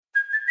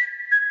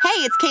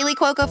Hey, it's Kaylee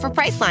Cuoco for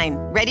Priceline.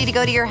 Ready to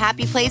go to your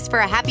happy place for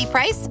a happy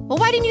price? Well,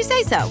 why didn't you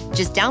say so?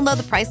 Just download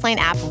the Priceline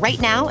app right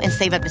now and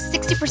save up to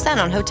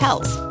 60% on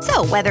hotels.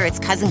 So whether it's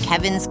Cousin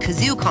Kevin's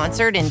Kazoo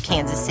Concert in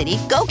Kansas City,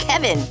 go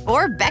Kevin,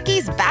 or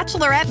Becky's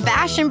Bachelorette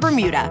Bash in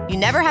Bermuda, you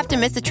never have to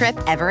miss a trip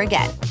ever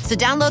again. So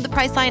download the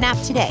Priceline app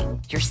today.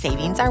 Your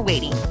savings are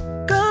waiting.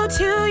 Go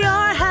to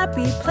your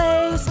happy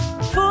place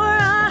for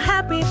a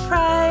happy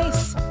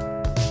price.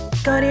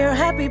 Go to your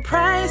happy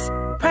price,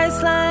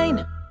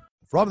 Priceline.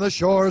 From the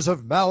shores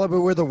of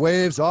Malibu where the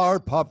waves are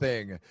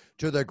pumping,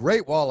 to the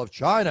Great Wall of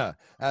China,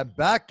 and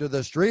back to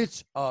the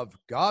streets of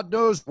God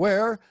knows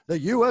where the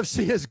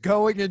UFC is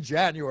going in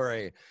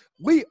January.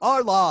 We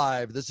are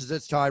live. This is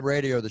It's Time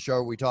Radio, the show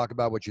where we talk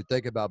about what you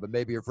think about but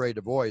maybe you're afraid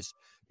to voice.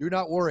 Do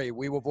not worry.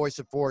 We will voice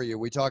it for you.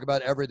 We talk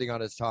about everything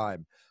on It's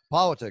Time.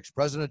 Politics,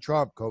 President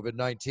Trump,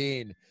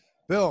 COVID-19,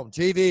 film,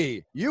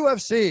 TV,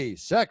 UFC,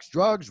 sex,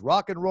 drugs,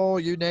 rock and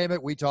roll, you name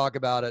it. We talk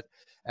about it.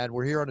 And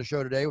we're here on the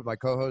show today with my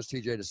co-host,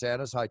 TJ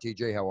DeSantis. Hi,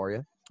 TJ. How are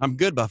you? I'm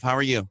good, Buff. How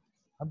are you?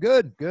 I'm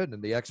good. Good. In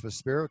the Xmas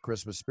spirit,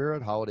 Christmas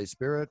spirit, holiday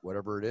spirit,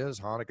 whatever it is,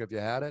 Hanukkah if you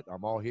had it.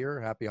 I'm all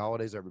here. Happy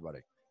holidays, everybody.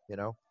 You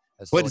know?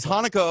 Wait, is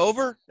Hanukkah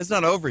over? It's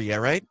not over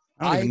yet, right?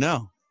 I don't even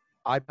know.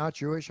 I'm not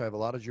Jewish. I have a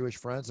lot of Jewish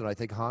friends, and I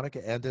think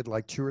Hanukkah ended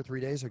like 2 or 3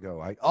 days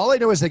ago. All I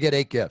know is they get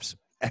 8 gifts,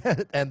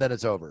 and then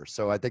it's over.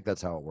 So I think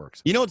that's how it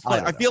works. You know, it's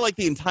funny. I feel like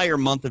the entire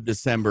month of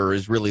December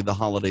is really the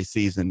holiday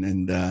season,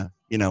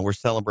 and we're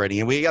celebrating.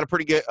 And we got a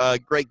pretty good,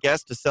 great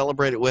guest to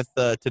celebrate it with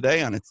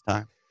today on It's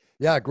Time.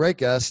 Yeah, great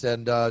guest.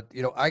 And,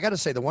 I got to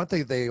say, the one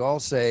thing they all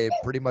say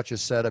pretty much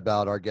is said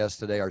about our guest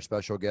today, our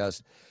special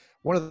guest,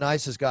 one of the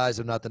nicest guys,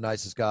 if not the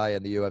nicest guy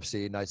in the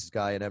UFC, nicest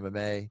guy in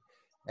MMA.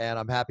 And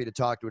I'm happy to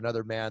talk to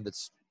another man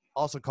that's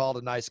also called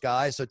a nice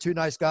guy. So 2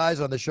 nice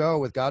guys on the show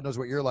with God knows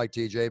what you're like,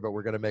 TJ, but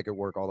we're going to make it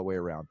work all the way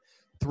around.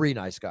 3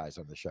 nice guys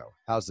on the show.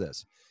 How's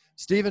this?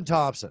 Stephen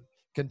Thompson,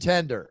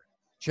 contender,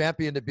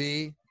 champion to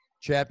be,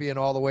 champion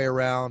all the way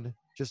around.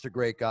 Just a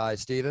great guy.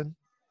 Stephen,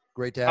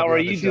 great to have you on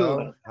the show. How are you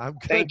doing? I'm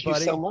good, Thank you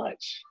buddy. so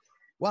much.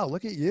 Wow,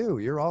 look at you.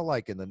 You're all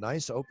like in the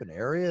nice open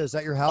area. Is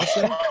that your house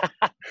there?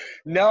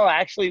 No,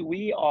 actually,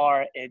 we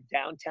are in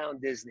downtown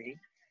Disney.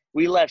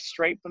 We left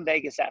straight from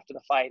Vegas after the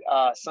fight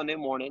Sunday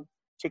morning.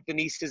 Took the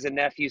nieces and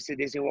nephews to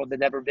Disney World. They've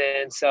never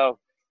been. So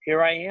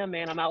here I am,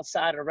 man. I'm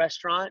outside a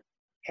restaurant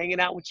hanging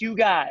out with you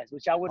guys,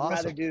 which I would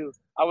rather do.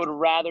 I would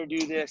rather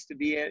do this to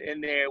be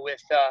in there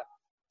with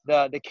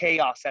the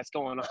chaos that's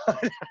going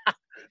on.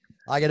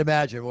 I can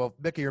imagine. Well,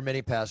 Mickey or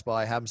Minnie passed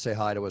by. Have them say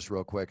hi to us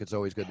real quick. It's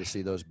always good to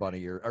see those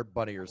bunny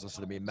ears,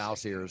 listen to me,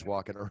 mouse ears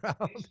walking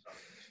around.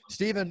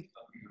 Stephen,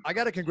 I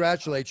got to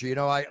congratulate you. You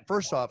know,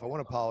 first off, I want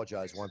to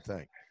apologize one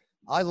thing.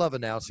 I love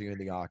announcing you in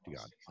the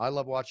octagon. I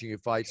love watching you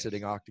fight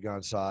sitting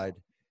octagon side.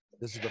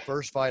 This is the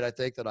first fight I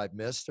think that I've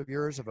missed of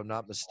yours, if I'm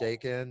not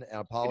mistaken. And I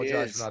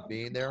apologize for not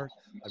being there.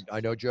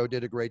 I know Joe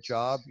did a great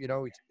job. You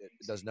know, he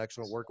does an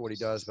excellent work what he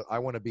does, but I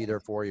want to be there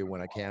for you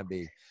when I can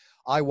be.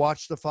 I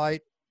watched the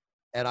fight,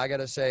 and I got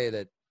to say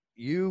that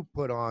you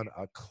put on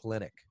a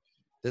clinic.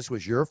 This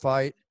was your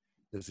fight.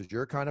 This was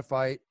your kind of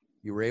fight.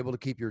 You were able to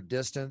keep your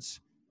distance,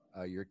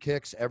 your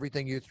kicks,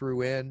 everything you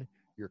threw in,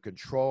 your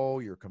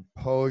control, your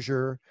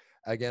composure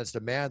against a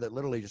man that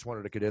literally just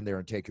wanted to get in there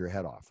and take your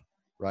head off,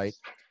 right?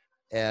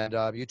 And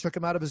you took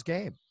him out of his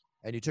game.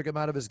 And you took him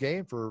out of his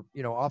game for,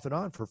 off and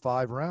on for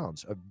 5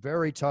 rounds. A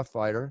very tough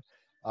fighter.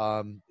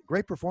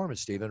 Great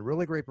performance, Stephen.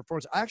 Really great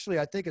performance. Actually,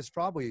 I think it's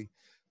probably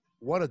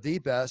one of the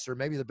best or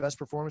maybe the best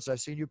performance I've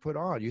seen you put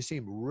on. You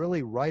seem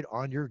really right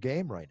on your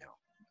game right now.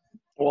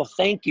 Well,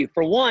 thank you.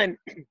 For one,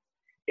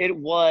 it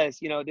was,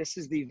 this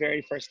is the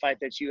very first fight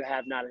that you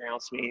have not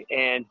announced me.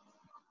 And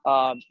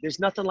there's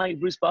nothing like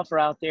Bruce Buffer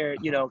out there,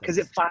 because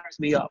it fires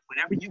me up.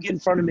 Whenever you get in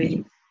front of me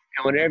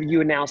and whenever you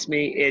announce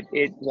me,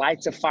 it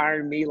lights a fire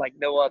in me like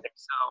no other.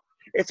 So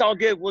it's all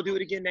good. We'll do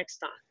it again next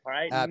time. All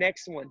right.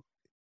 Next one,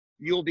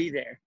 you'll be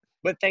there.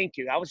 But thank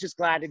you. I was just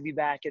glad to be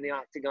back in the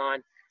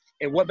octagon.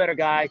 And what better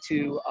guy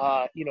to,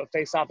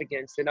 face off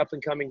against an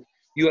up-and-coming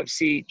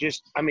UFC.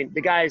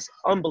 The guy's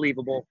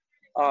unbelievable.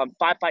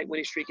 5-fight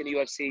winning streak in the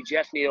UFC.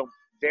 Jeff Neal,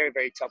 very,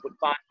 very tough with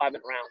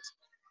 5-minute rounds.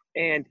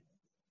 And,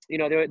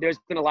 there's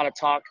been a lot of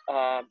talk,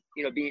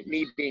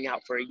 me being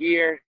out for a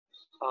year.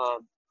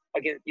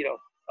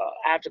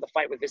 After the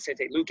fight with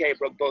Vicente Luque, I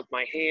broke both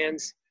my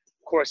hands.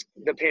 Of course,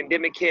 the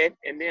pandemic hit,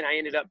 and then I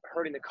ended up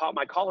hurting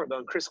my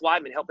collarbone. Chris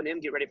Weidman, helping him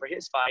get ready for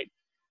his fight.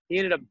 He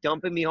ended up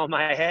dumping me on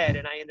my head,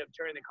 and I ended up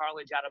tearing the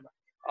cartilage out of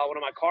one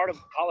of my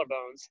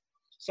collarbones.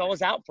 So I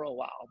was out for a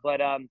while, but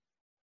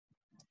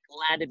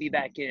glad to be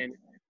back in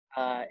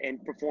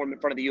and perform in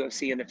front of the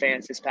UFC and the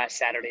fans this past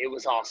Saturday. It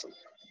was awesome.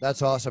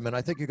 That's awesome. And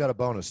I think you got a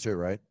bonus too,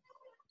 right?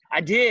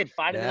 I did.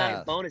 Fight of the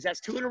night bonus. That's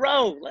 2 in a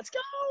row. Let's go.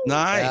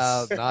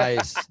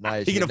 Nice.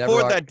 Nice. You can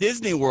afford that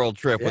Disney World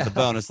trip with a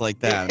bonus like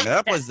that.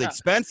 That was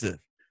expensive.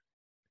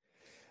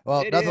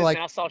 Well, it nothing is, like.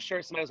 man. I saw a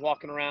shirt somebody was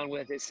walking around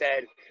with. It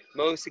said,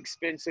 most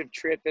expensive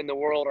trip in the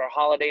world or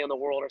holiday in the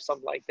world or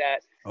something like that.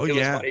 Oh, it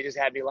yeah. was funny. It just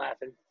had me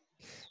laughing.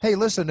 Hey,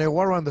 listen, while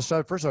we're on the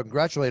side, first of all,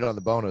 congratulate on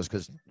the bonus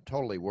because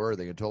totally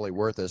worthy and totally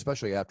worth it,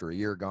 especially after a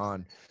year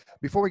gone.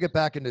 Before we get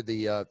back into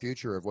the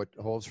future of what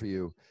holds for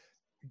you,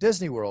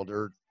 Disney World,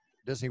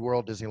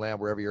 Disneyland,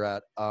 wherever you're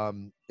at,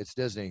 it's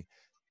Disney.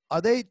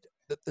 Are they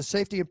the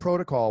safety and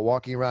protocol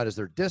walking around? Is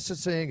there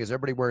distancing? Is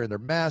everybody wearing their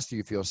masks? Do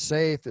you feel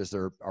safe?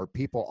 Are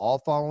people all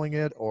following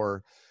it,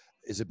 or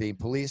is it being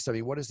policed? I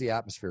mean, what is the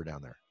atmosphere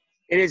down there?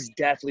 It is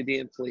definitely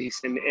being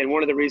policed, and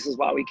one of the reasons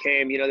why we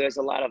came, there's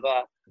a lot of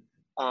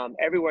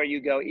everywhere you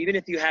go, even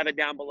if you have it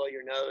down below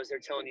your nose, they're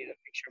telling you to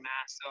fix your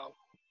mask. So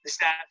the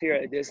staff here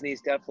at Disney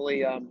is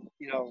definitely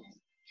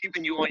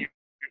keeping you on your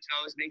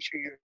toes. Make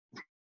sure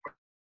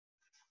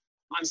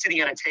I'm sitting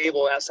at a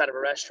table outside of a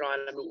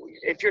restaurant. I mean,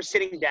 if you're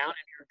sitting down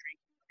and you're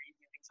drinking or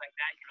eating things like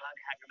that, you're allowed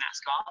to have your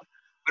mask off.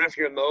 But if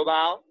you're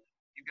mobile,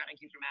 you've got to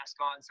keep your mask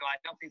on. So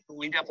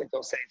we definitely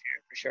feel safe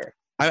here for sure.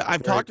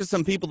 I've talked to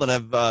some people that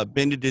have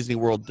been to Disney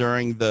World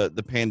during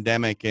the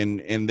pandemic,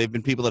 and they've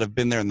been people that have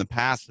been there in the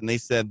past, and they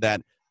said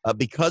that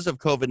because of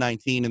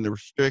COVID-19 and the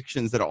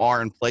restrictions that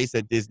are in place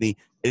at Disney,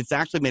 it's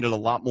actually made it a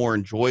lot more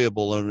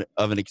enjoyable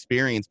of an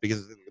experience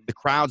because the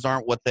crowds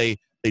aren't what they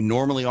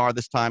normally are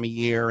this time of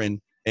year,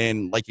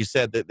 and like you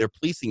said, that they're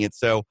policing it.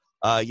 So,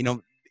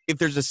 if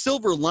there's a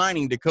silver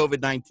lining to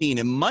COVID-19,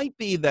 it might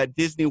be that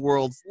Disney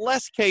World's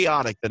less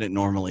chaotic than it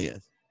normally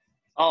is.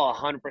 Oh,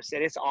 100%.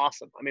 It's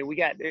awesome. I mean,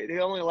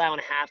 they're only allowing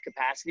half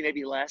capacity,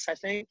 maybe less, I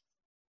think.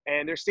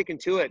 And they're sticking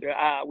to it.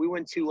 We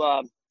went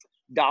to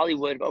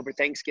Dollywood over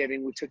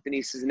Thanksgiving. We took the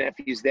nieces and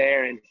nephews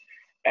there, and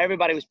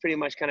everybody was pretty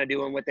much kind of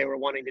doing what they were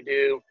wanting to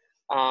do.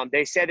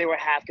 They said they were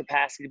half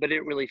capacity, but it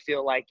didn't really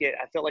feel like it.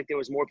 I felt like there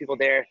was more people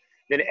there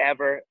than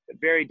ever.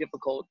 Very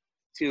difficult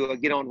to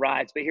get on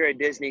rides. But here at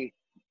Disney,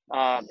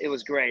 it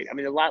was great. I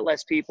mean, a lot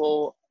less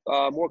people,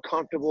 more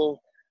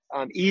comfortable,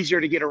 easier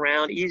to get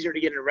around, easier to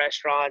get into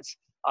restaurants.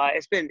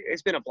 It's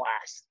been a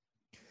blast.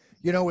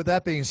 With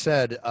that being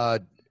said,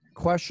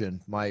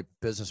 question, my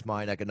business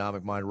mind,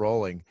 economic mind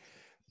rolling,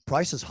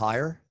 prices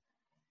higher?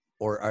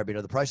 Or, are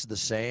the prices the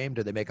same?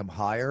 Do they make them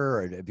higher?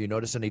 Or have you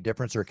noticed any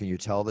difference, or can you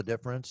tell the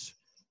difference?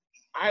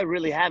 I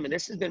really haven't.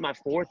 This has been my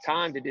 4th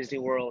time to Disney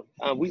World.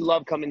 We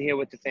love coming here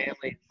with the family. Of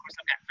course,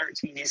 I've got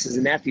 13 nieces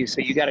and nephews, so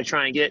you got to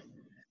try and get,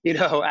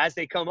 as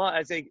they come up,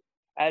 as they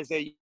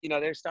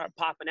they start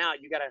popping out,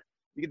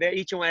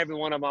 each and every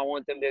one of them, I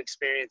want them to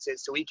experience it.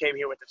 So we came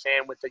here with the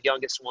fam, with the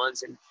youngest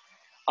ones, and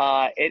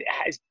it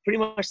is pretty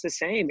much the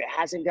same. It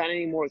hasn't gotten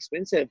any more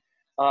expensive.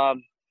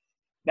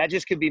 That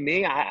just could be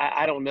me.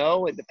 I don't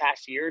know in the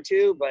past year or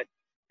two, but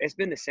it's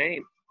been the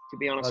same, to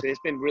be honest with you. It's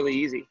been really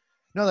easy.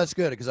 No, that's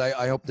good, because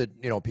I hope that,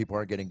 people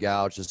aren't getting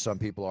gouged, as some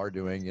people are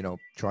doing,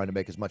 trying to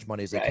make as much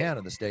money as they can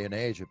in this day and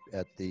age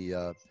at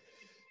the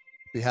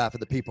behalf of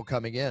the people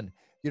coming in.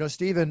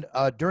 Stephen,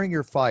 during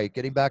your fight,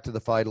 getting back to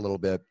the fight a little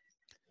bit,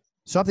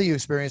 something you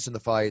experienced in the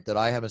fight that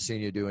I haven't seen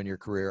you do in your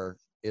career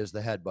is the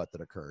headbutt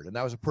that occurred. And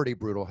that was a pretty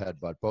brutal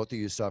headbutt, both of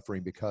you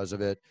suffering because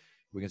of it.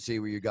 We can see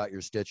where you got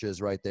your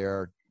stitches right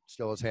there.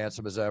 Still as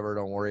handsome as ever.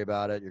 Don't worry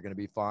about it. You're going to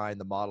be fine.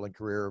 The modeling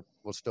career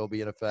will still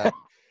be in effect.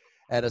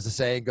 And as the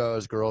saying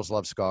goes, girls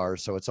love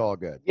scars, so it's all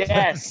good.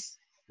 Yes.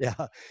 Yeah.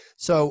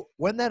 So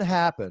when that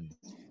happened,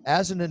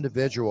 as an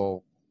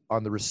individual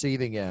on the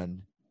receiving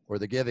end or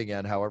the giving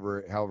end, however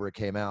it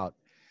came out,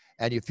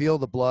 and you feel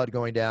the blood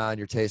going down,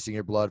 you're tasting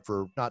your blood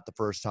for not the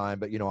first time,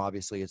 but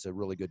obviously it's a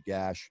really good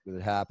gash that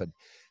happened.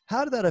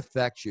 How did that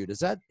affect you?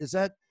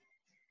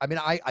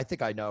 I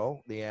think I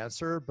know the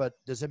answer, but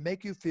does it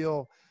make you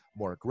feel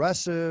more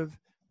aggressive,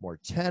 more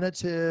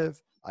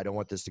tentative? I don't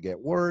want this to get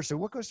worse. And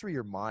what goes through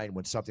your mind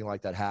when something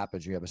like that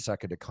happens? You have a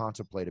second to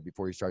contemplate it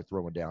before you start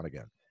throwing down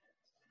again.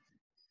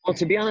 Well,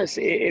 to be honest,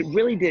 it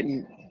really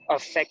didn't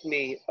affect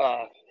me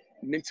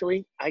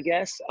mentally, I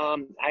guess.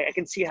 I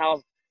can see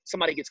how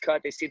somebody gets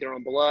cut, they see their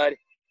own blood.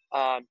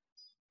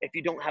 If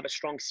you don't have a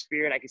strong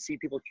spirit, I can see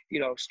people,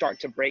 start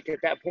to break at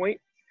that point.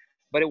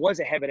 But it was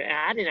a heavy, and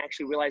I didn't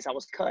actually realize I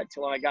was cut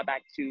till I got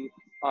back to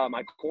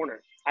my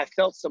corner. I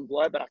felt some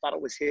blood, but I thought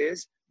it was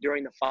his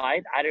during the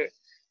fight. I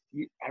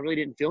really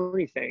didn't feel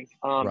anything.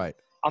 Right.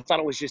 I thought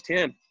it was just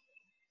him.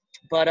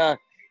 But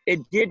it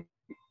did,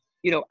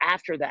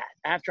 after that,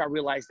 after I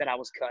realized that I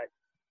was cut,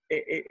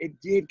 it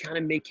did kind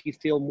of make you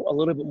feel a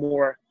little bit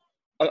more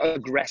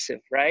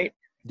aggressive, right?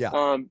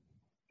 Yeah.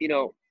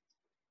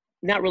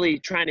 Not really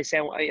trying to say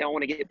I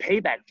want to get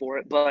payback for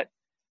it, but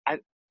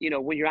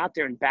when you're out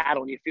there in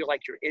battle and you feel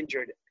like you're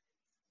injured,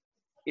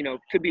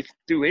 could be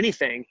through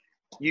anything,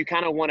 you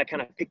kind of want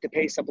to pick the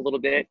pace up a little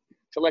bit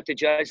to let the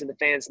judge and the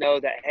fans know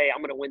that, hey,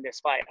 I'm going to win this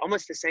fight.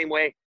 Almost the same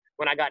way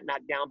when I got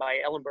knocked down by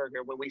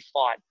Ellenberger when we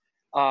fought.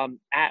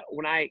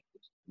 When I,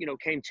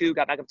 came to,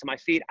 got back up to my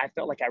feet, I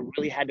felt like I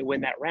really had to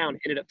win that round.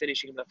 Ended up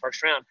finishing in the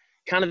first round.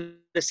 Kind of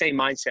the same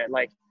mindset.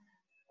 Like,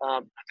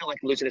 I feel like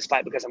I'm losing this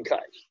fight because I'm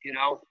cut.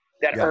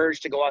 That urge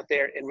to go out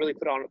there and really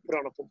put on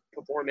a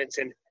performance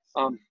and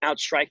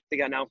outstrike the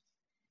guy. Now,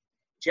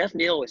 Jeff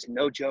Neal is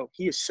no joke.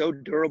 He is so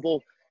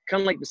durable,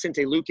 kind of like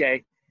Vicente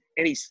Luque,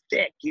 and he's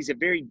thick. He's a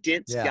very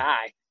dense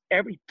guy.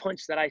 Every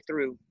punch that I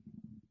threw,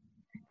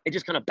 it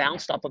just kind of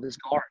bounced off of his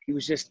guard. He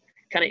was just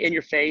kind of in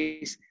your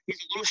face. He's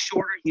a little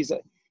shorter. He's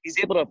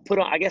able to put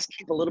on, I guess,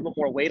 keep a little bit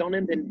more weight on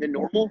him than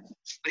normal.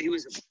 But he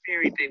was a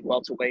very big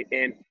welterweight,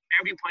 and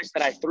every punch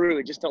that I threw,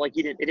 it just felt like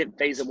it didn't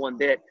phase him one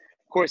bit.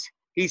 Of course,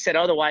 he said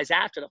otherwise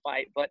after the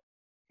fight, but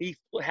he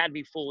had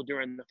me fooled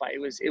during the fight.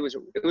 It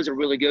was a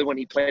really good one.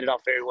 He played it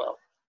off very well.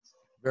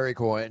 Very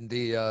cool. And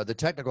the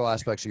technical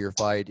aspects of your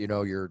fight,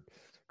 your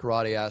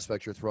karate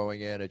aspects you're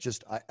throwing in,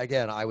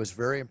 I was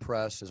very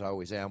impressed, as I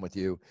always am with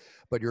you,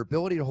 but your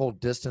ability to hold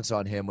distance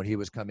on him when he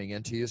was coming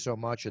into you so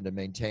much and to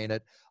maintain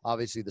it,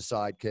 obviously the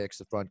side kicks,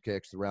 the front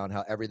kicks, the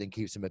roundhouse, everything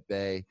keeps him at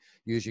bay,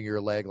 using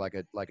your leg like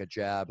a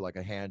jab, like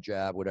a hand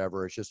jab,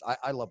 whatever. It's just,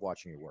 I love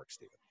watching you work,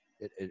 Stephen.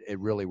 It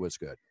really was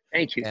good.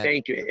 Thank you.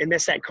 And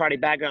that's that karate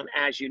background,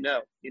 as you know.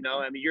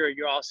 I mean, you're a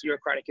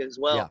karate kid as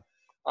well.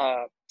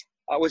 Yeah.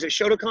 Was it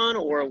Shotokan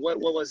or what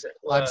was it?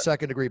 I'm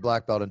second degree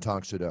black belt in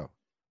Tang Soo Do.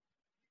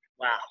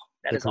 Wow,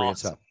 that is awesome.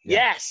 Stuff.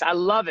 Yeah. Yes, I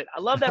love it. I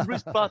love that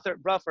Bruce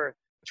Buffer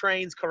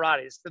trains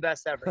karate. It's the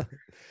best ever.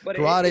 But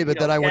karate, but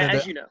then I went into,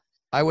 as you know.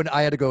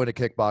 I had to go into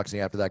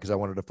kickboxing after that because I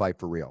wanted to fight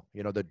for real.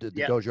 The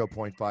dojo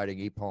point fighting,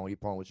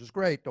 ippon, which is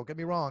great. Don't get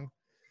me wrong,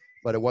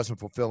 but it wasn't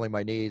fulfilling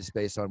my needs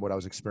based on what I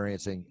was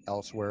experiencing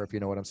elsewhere, if you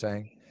know what I'm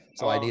saying.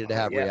 So I needed to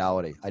have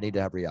reality. I need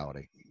to have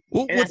reality.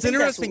 Well, what's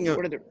interesting.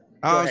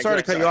 I'm sorry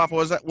to cut you off.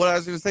 What I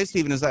was going to say,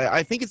 Stephen, is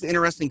I think it's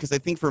interesting because I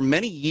think for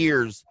many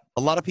years,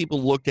 a lot of people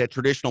looked at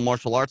traditional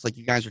martial arts, like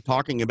you guys are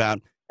talking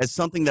about, as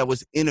something that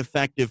was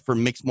ineffective for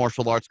mixed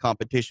martial arts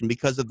competition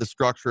because of the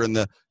structure and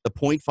the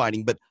point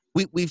fighting. But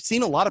we've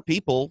seen a lot of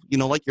people,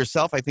 like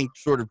yourself, I think,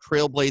 sort of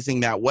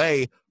trailblazing that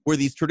way, where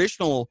these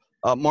traditional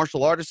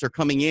martial artists are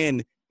coming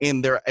in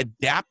and they're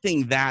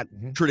adapting that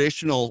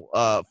traditional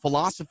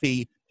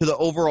philosophy to the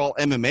overall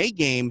MMA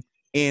game.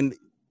 And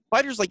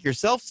fighters like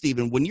yourself,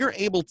 Stephen, when you're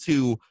able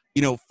to,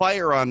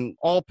 fire on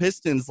all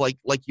pistons like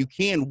you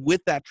can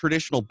with that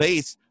traditional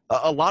base,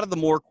 a lot of the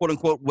more quote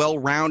unquote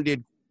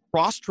well-rounded,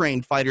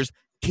 cross-trained fighters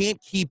can't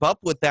keep up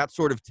with that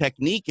sort of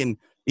technique. And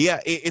yeah,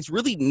 it's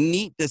really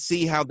neat to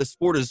see how the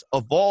sport has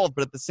evolved.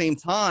 But at the same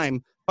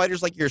time,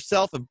 fighters like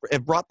yourself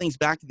have brought things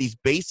back to these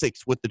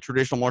basics with the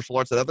traditional martial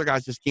arts that other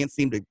guys just can't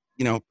seem to,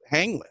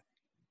 hang with.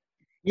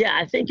 Yeah,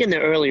 I think in the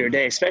earlier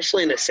days,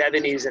 especially in the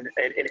 70s and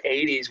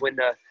 80s, when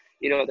the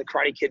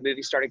Karate Kid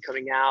movie started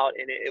coming out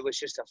and it was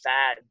just a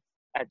fad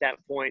at that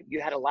point, you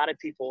had a lot of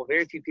people,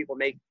 very few people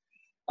make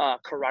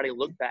karate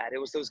look bad. It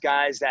was those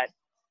guys that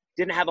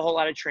didn't have a whole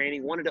lot of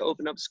training, wanted to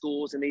open up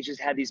schools, and they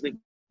just had these big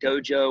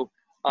dojo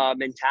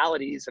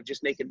mentalities of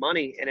just making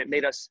money. And it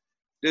made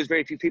those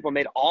very few people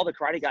made all the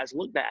karate guys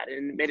look bad,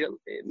 and made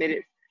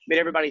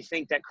everybody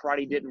think that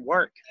karate didn't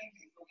work.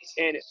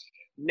 And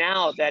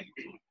now that,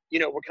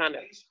 we're kind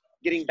of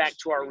getting back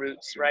to our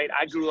roots, right?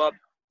 I grew up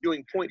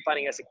doing point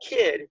fighting as a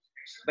kid,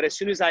 but as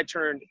soon as I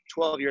turned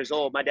 12 years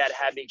old, my dad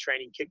had me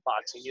training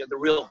kickboxing, the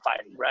real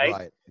fighting, right?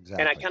 Right,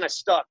 exactly. And I kind of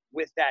stuck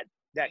with that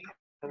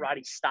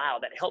karate style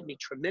that helped me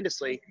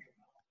tremendously.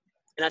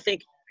 And I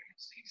think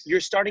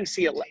you're starting to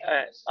see a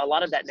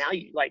lot of that now.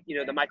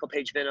 The Michael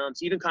Page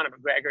Venoms, even Conor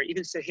McGregor,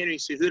 even Henry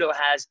Cejudo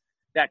has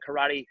that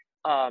karate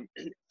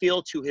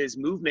feel to his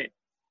movement.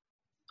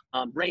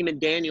 Raymond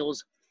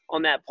Daniels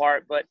on that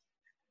part, but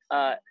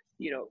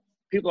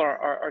people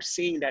are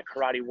seeing that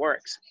karate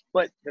works.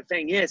 But the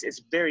thing is,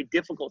 it's very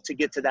difficult to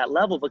get to that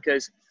level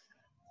because,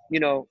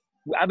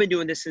 I've been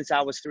doing this since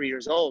I was 3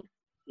 years old,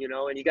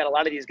 and you got a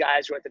lot of these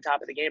guys who are at the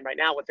top of the game right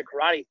now with the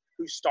karate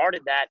who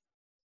started that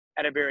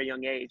at a very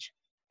young age.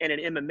 And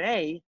in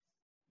MMA,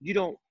 you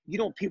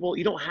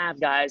don't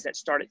have guys that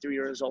start at 3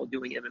 years old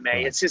doing MMA.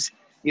 Right. It's just,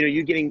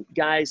 you're getting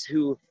guys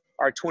who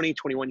are 20,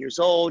 21 years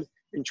old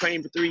and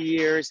training for 3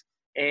 years,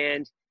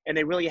 and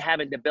they really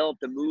haven't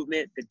developed the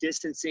movement, the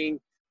distancing,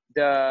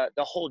 the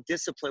whole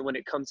discipline when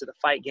it comes to the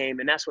fight game.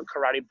 And that's what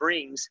karate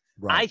brings,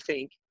 right, I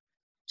think,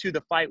 to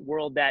the fight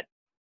world that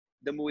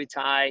the Muay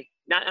Thai,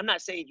 I'm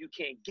not saying you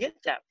can't get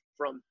that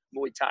from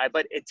Muay Thai,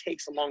 but it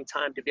takes a long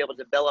time to be able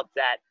to develop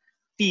that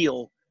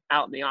feel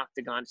out in the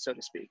octagon, so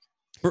to speak.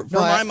 For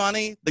my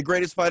money, the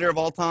greatest fighter of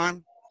all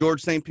time,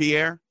 George St.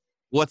 Pierre,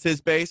 what's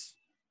his base?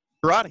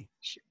 Karate.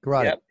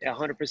 Karate. Yep,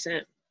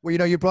 100%.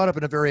 Well, you brought up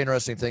a very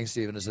interesting thing,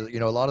 Stephen, is that,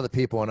 a lot of the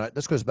people, and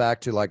this goes back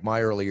to like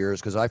my early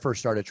years, because I first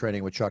started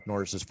training with Chuck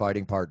Norris's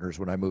fighting partners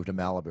when I moved to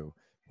Malibu,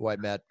 who I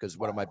met because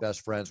one of my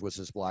best friends was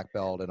his black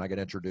belt, and I got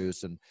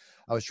introduced, and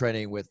I was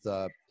training with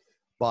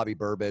Bobby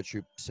Burbage,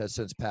 who has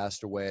since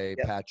passed away,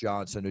 yep, Pat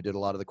Johnson, who did a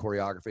lot of the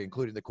choreography,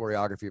 including the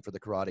choreography for the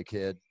Karate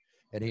Kid,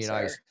 and he and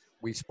I,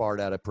 we sparred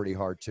at it pretty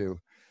hard too.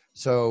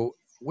 So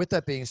with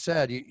that being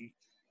said,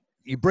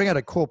 you bring out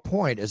a cool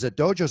point, is that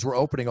dojos were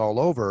opening all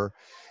over,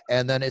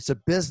 and then it's a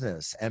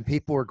business, and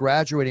people are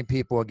graduating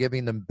people and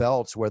giving them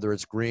belts, whether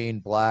it's green,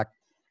 black,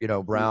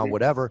 brown, mm-hmm,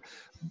 whatever,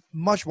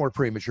 much more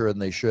premature than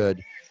they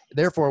should.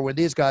 Therefore, when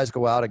these guys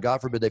go out and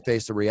God forbid they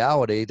face the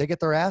reality, they get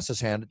their asses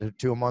handed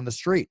to them on the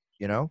street,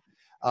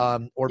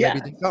 or maybe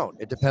they don't.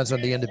 It depends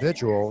on the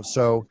individual.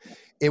 So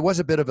it was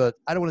a bit of a,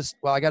 I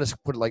got to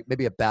put it like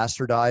maybe a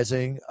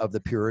bastardizing of the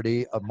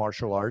purity of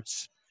martial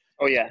arts.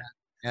 Oh, yeah.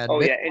 And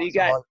Oh yeah, and you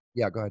got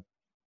yeah, go ahead.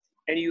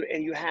 and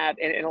you have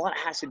and a lot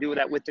has to do with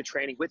that, with the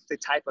training, with the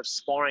type of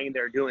sparring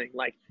they're doing.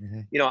 Like,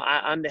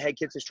 I'm the head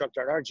kids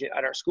instructor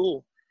at our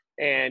school,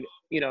 and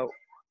of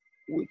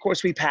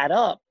course we pad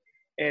up,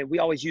 and we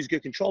always use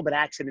good control, but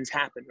accidents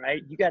happen,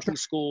 right? You got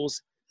these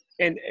schools,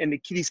 and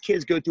these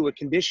kids go through a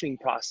conditioning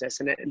process,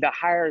 and the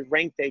higher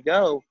rank they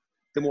go,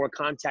 the more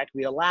contact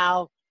we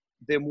allow,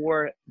 the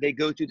more they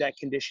go through that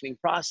conditioning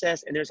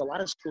process. And there's a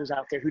lot of schools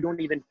out there who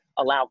don't even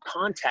allow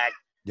contact,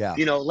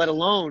 let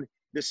alone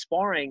the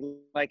sparring.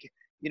 Like,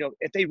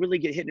 if they really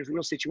get hit in a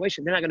real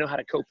situation, they're not gonna know how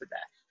to cope with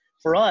that.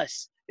 For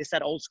us, it's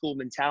that old school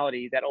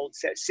mentality, that old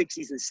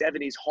 60s and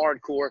 70s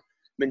hardcore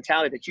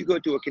mentality that you go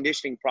through a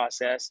conditioning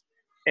process.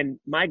 And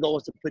my goal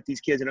is to put these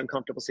kids in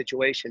uncomfortable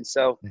situations.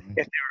 So if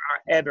they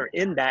are ever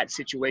in that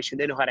situation,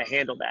 they know how to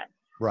handle that.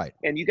 Right.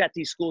 And you got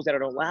these schools that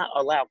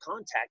allow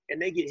contact,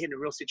 and they get hit in a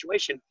real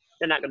situation,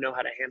 they're not going to know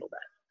how to handle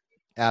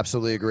that.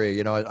 Absolutely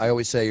agree. I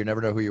always say you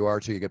never know who you are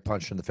till you get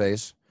punched in the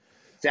face.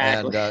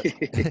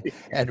 Exactly.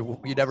 And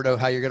you never know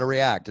how you're going to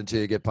react until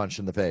you get punched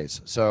in the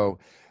face. So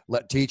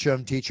teach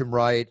them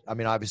right. I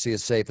mean, obviously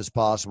as safe as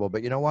possible,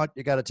 but you know what?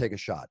 You got to take a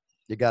shot.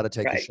 You got to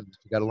take a shot.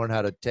 You got to learn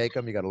how to take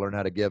them. You got to learn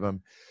how to give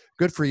them.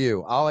 Good for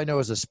you. All I know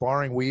is the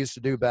sparring we used to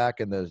do back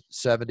in the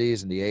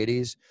 70s and the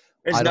 80s.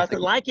 There's nothing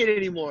like it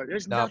anymore.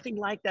 There's nothing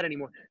like that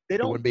anymore. They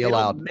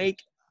don't make,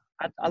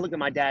 I look at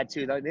my dad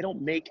too. They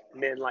don't make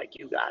men like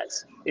you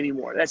guys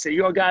anymore. That's it.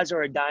 Your guys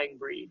are a dying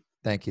breed.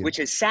 Thank you. Which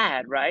is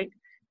sad, right?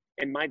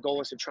 And my goal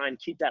is to try and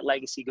keep that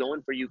legacy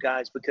going for you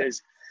guys, because,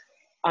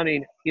 I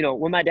mean,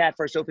 when my dad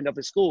first opened up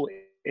a school,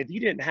 if you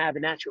didn't have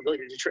the natural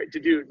ability to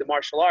do the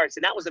martial arts,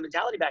 and that was the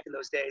mentality back in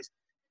those days,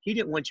 he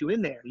didn't want you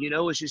in there. It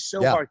was just so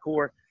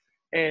hardcore,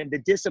 and the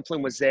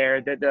discipline was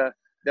there, the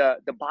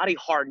body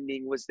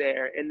hardening was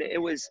there, and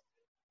it was,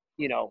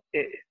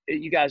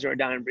 you guys are a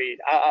dying breed.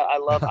 I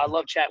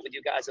love chatting with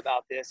you guys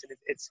about this, and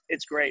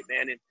it's great,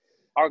 man. And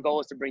our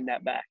goal is to bring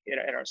that back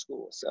at our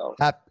school. So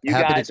you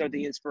guys are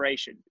the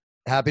inspiration.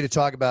 Happy to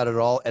talk about it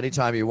all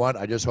anytime you want.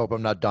 I just hope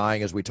I'm not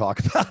dying as we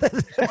talk about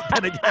it.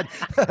 And again,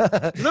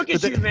 look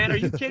at you, man. Are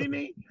you kidding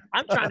me?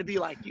 I'm trying to be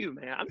like you,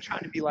 man. I'm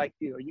trying to be like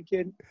you. Are you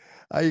kidding?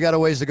 You got a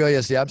ways to go.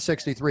 You see, I'm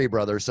 63,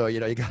 brother. So,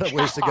 you got a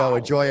ways to go.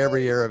 Enjoy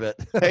every year of it.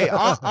 Hey,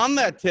 on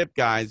that tip,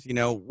 guys,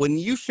 when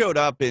you showed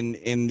up in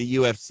the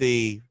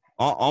UFC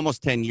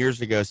almost 10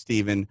 years ago,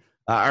 Steven,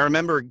 I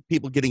remember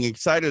people getting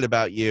excited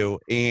about you.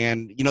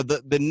 And,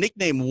 the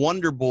nickname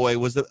Wonderboy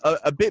was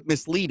a bit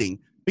misleading,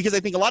 because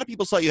I think a lot of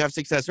people saw you have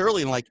success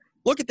early and like,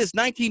 look at this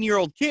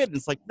 19-year-old kid. And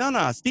it's like,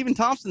 no, Stephen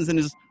Thompson's in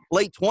his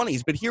late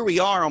 20s. But here we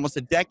are almost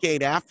a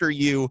decade after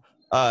you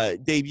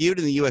debuted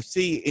in the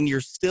UFC, and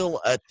you're still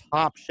a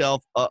top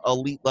shelf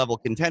elite level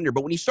contender.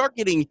 But when you start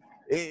getting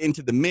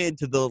into the mid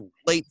to the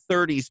late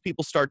 30s,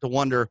 people start to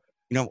wonder,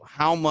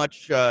 how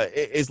much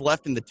is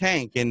left in the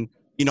tank. And,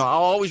 I'll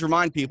always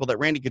remind people that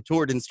Randy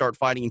Couture didn't start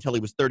fighting until he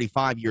was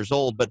 35 years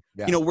old. But,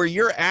 where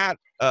you're at,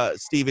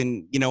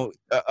 Steven,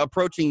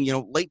 approaching,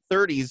 late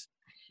 30s,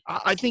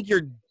 I think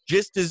you're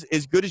just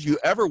as good as you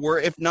ever were,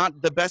 if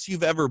not the best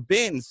you've ever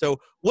been. So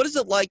what is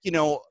it like,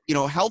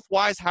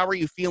 health-wise? How are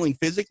you feeling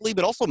physically,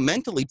 but also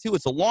mentally, too?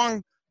 It's a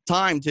long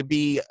time to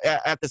be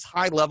at this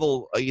high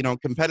level,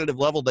 competitive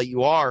level that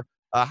you are.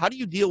 How do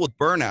you deal with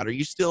burnout? Are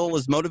you still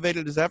as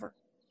motivated as ever?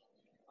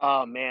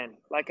 Oh, man.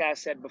 Like I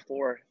said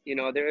before,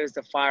 there is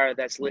the fire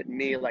that's lit in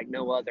me like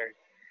no other.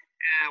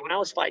 When I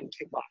was fighting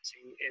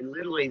kickboxing, and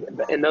literally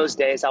in those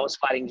days, I was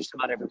fighting just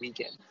about every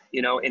weekend,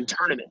 in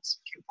tournaments,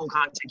 full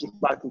contact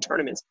kickboxing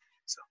tournaments.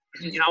 So,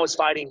 I was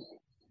fighting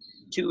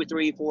 2 or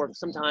 3, 4,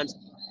 sometimes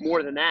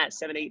more than that,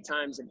 7, 8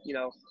 times,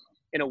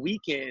 in a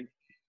weekend.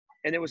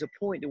 And there was a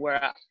point to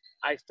where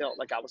I felt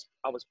like I was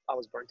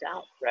burnt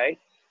out, right?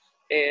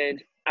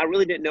 And I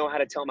really didn't know how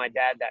to tell my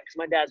dad that, because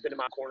my dad's been in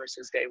my corner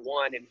since day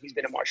one, and he's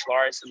been a martial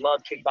artist and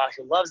loved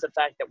kickboxing, loves the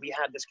fact that we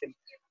have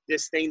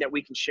this thing that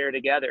we can share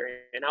together.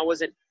 And I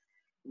wasn't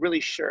really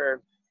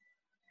sure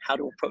how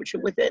to approach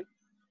him with it.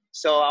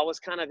 So I was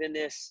kind of in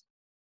this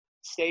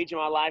stage in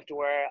my life to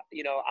where,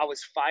 I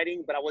was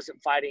fighting, but I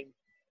wasn't fighting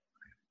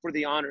for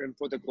the honor and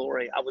for the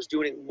glory. I was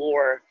doing it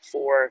more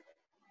for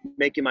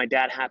making my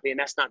dad happy, and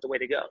that's not the way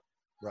to go,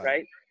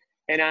 right?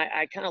 And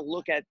I kind of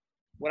look at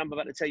what I'm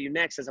about to tell you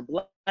next as a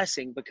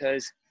blessing,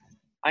 because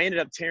I ended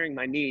up tearing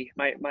my knee,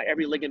 my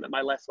every ligament in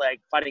my left leg,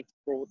 fighting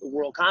for the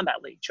World Combat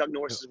League, Chuck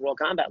Norris's World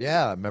Combat League.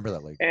 Yeah, I remember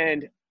that league.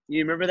 And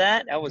you remember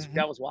that? That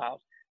was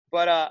wild.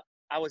 But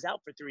I was out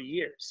for 3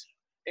 years,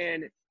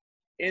 and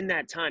in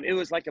that time, it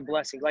was like a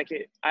blessing. Like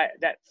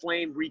that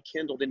flame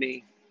rekindled in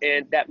me,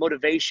 and that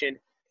motivation,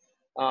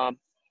 I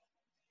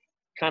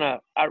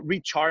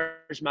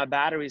recharged my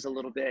batteries a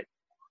little bit.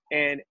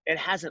 And it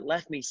hasn't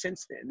left me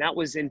since then. That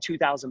was in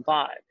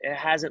 2005. It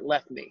hasn't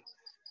left me.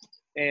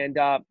 And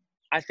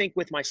I think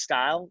with my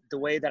style, the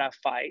way that I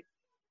fight,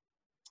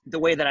 the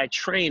way that I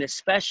train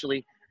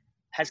especially,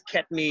 has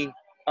kept me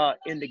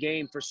in the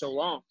game for so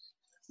long.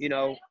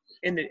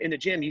 In the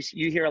gym,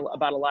 you hear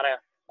about a lot of,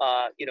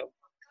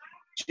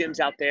 gyms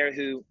out there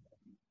who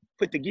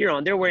put the gear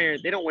on. They don't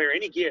wear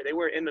any gear. They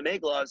wear MMA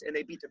gloves and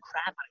they beat the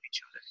crap out of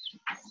each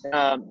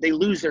other. They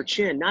lose their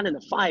chin, not in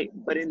the fight,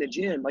 but in the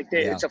gym. Like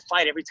it's a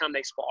fight every time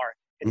they spar,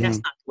 and that's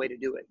not the way to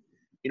do it.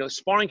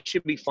 Sparring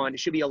should be fun. It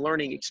should be a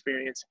learning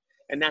experience,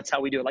 and that's how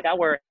we do it. Like I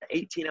wear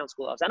 18-ounce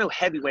gloves. I know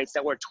heavyweights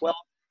that wear 12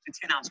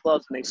 to 10-ounce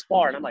gloves when they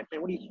spar, and I'm like,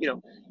 man, what do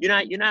you're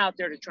not out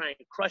there to try and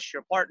crush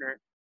your partner.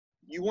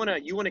 You want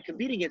to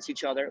compete against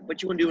each other,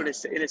 but you want to do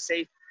it in a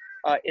safe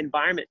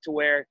environment to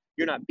where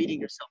you're not beating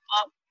yourself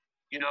up.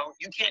 You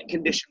can't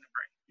condition the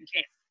brain. You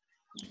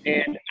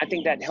can't. And I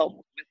think that helped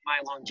with my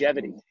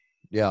longevity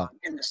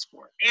in the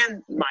sport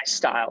and my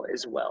style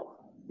as well.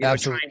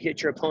 Try and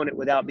hit your opponent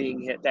without being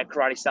hit. That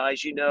karate style,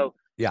 as you know,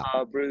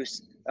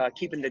 Bruce,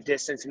 keeping the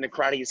distance in the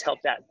karate has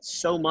helped that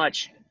so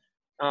much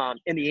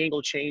in the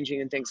angle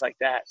changing and things like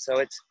that.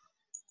 So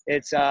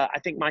it's I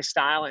think my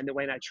style and the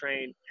way I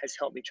train has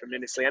helped me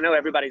tremendously. I know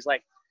everybody's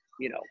like,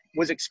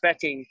 was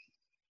expecting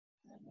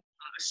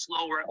a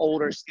slower,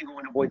 older Stephen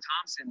Wonderboy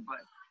Thompson, but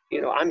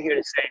I'm here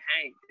to say,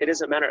 hey, it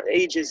doesn't matter.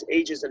 Age is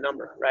a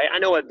number, right? I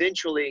know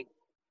eventually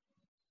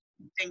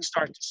things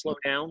start to slow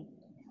down,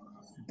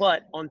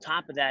 but on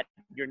top of that,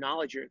 your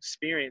knowledge, your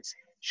experience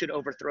should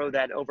overthrow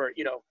that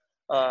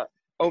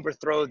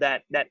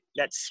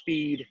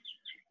speed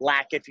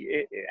lack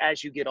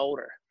as you get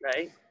older,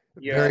 right?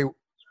 Yeah. Very,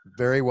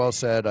 very well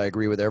said. I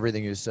agree with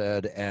everything you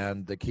said.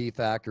 And the key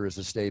factor is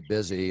to stay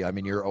busy. I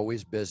mean, you're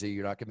always busy.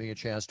 You're not giving me a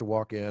chance to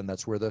walk in.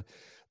 That's where the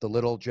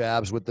little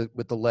jabs with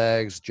the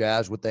legs,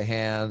 jabs with the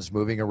hands,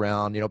 moving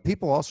around.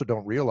 People also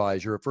don't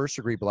realize you're a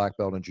first-degree black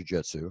belt in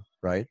jiu-jitsu,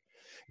 right?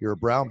 You're a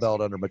brown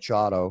belt under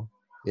Machado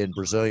in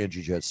Brazilian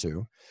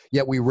jiu-jitsu.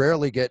 Yet we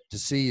rarely get to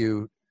see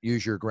you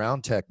use your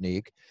ground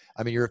technique.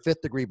 I mean, you're a 5th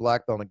degree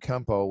black belt in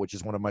Kempo, which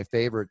is one of my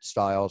favorite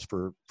styles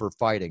for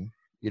fighting.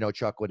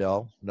 Chuck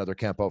Liddell, another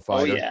Kempo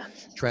fighter,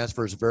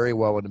 transfers very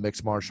well into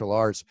mixed martial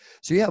arts.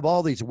 So you have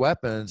all these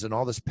weapons and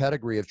all this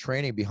pedigree of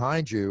training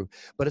behind you,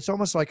 but it's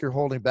almost like you're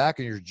holding back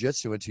in your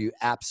jiu-jitsu until you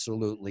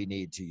absolutely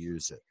need to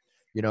use it.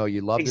 You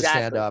love to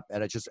stand up,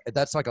 and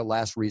that's like a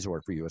last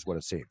resort for you is what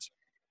it seems.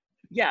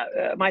 Yeah,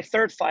 my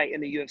third fight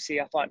in the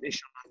UFC, I fought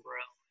Ishan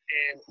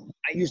Burrell, and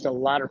I used a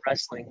lot of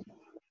wrestling in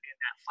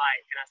that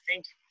fight, and I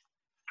think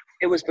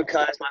it was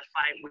because my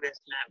fight with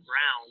Matt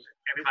Brown,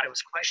 everybody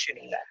was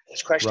questioning that. It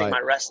was questioning my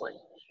wrestling.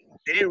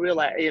 They didn't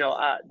realize,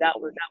 that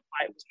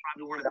fight was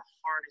probably one of the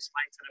hardest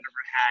fights that I've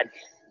ever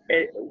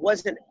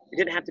had. It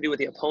didn't have to do with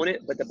the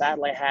opponent, but the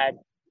battle I had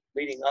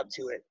leading up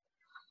to it.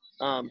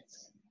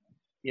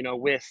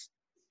 With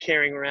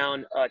carrying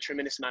around a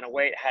tremendous amount of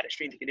weight, I had a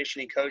strength and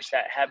conditioning coach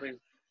that had me,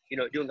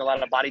 doing a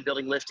lot of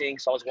bodybuilding lifting.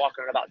 So I was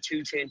walking around about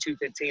 210,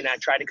 215. I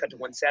tried to cut to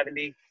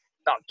 170,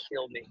 about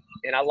killed me.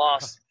 And I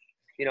lost.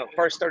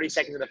 First 30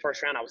 seconds of the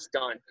first round, I was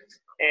done,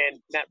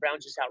 and Matt Brown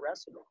just out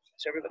wrestled me.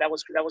 So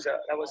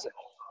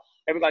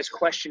everybody's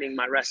questioning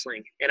my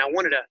wrestling, and I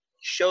wanted to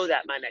show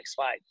that my next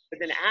fight. But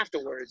then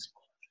afterwards,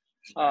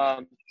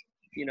 I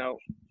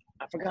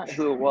forgot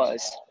who it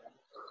was,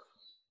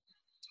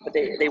 but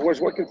they was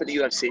working for the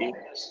UFC,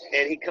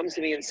 and he comes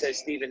to me and says,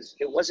 "Steven,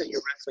 it wasn't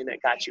your wrestling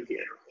that got you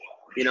here."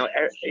 And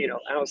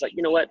I was like,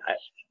 you know what?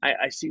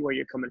 I see where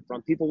you're coming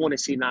from. People want to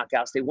see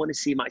knockouts. They want to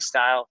see my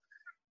style.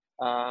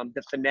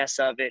 The finesse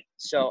of it.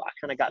 So I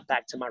kind of got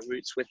back to my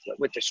roots with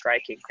the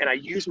striking, and I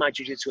use my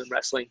jiu-jitsu and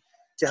wrestling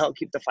to help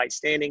keep the fight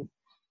standing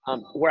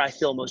where I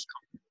feel most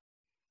comfortable.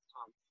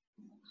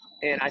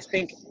 And I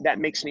think that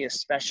makes me a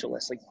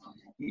specialist. Like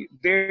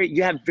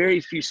you have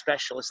very few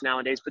specialists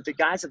nowadays, but the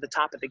guys at the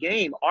top of the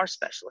game are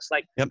specialists.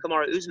 Like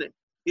Kamaru Usman,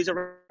 he's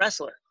a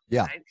wrestler.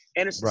 Yeah. Right?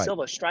 Anderson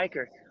Silva,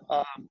 striker.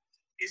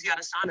 Izzy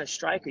Adesanya,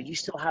 striker. You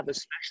still have a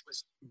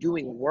specialist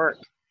doing work.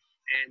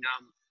 And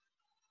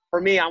for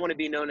me, I want to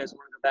be known as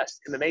one of the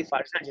best MMA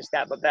fighters. Not just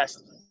that, but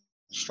best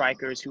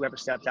strikers who ever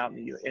stepped out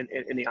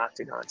in the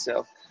octagon.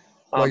 So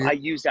I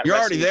use that. You're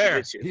already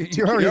there.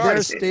 You're already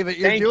there, Steven.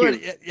 You're doing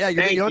it. Yeah,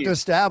 you don't have to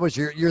establish.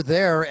 You're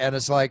there, and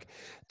it's like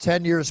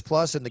 10 years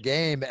plus in the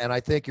game, and I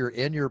think you're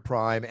in your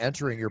prime,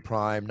 entering your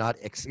prime, not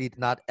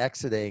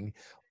exiting,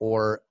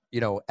 or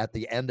at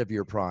the end of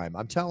your prime.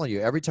 I'm telling you,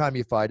 every time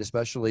you fight,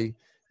 especially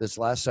this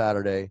last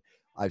Saturday,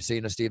 I've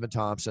seen a Stephen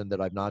Thompson that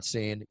I've not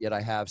seen, yet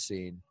I have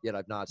seen, yet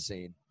I've not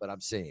seen, but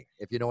I'm seeing,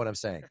 if you know what I'm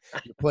saying.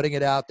 You're putting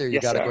it out there, you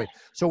got to go.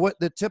 So what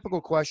the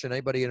typical question,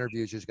 anybody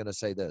interviews you is going to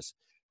say this: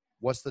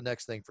 what's the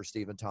next thing for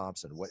Stephen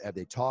Thompson? What have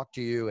they talked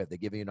to you? Have they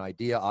given you an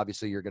idea?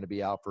 Obviously, you're going to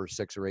be out for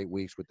 6 or 8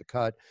 weeks with the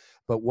cut,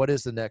 but what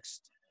is the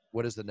next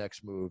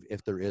move,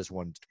 if there is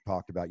one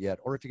talked about yet,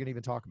 or if you can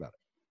even talk about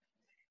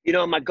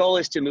it? My goal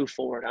is to move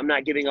forward. I'm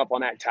not giving up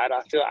on that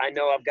title. I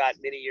know I've got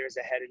many years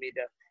ahead of me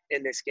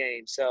in this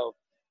game. So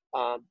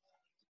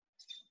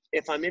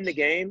if I'm in the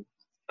game,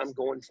 I'm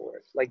going for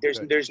it. Like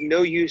there's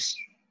no use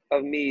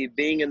of me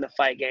being in the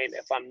fight game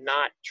if I'm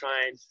not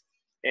trying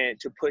and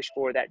to push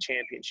for that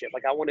championship.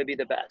 Like I want to be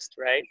the best,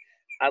 right?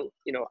 I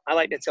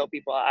like to tell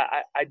people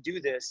I do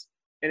this,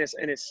 and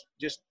it's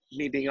just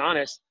me being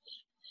honest,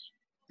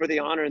 for the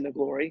honor and the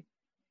glory.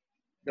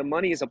 The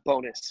money is a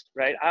bonus,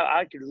 right?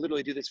 I could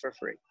literally do this for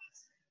free.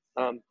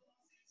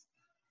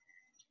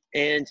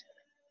 And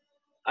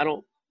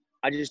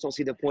I just don't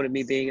see the point of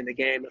me being in the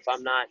game if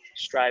I'm not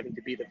striving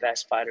to be the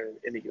best fighter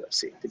in the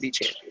UFC, to be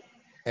champion.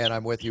 And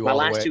I'm with you My all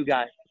the last way. two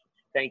guys,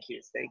 thank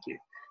you.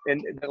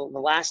 And the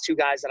last two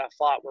guys that I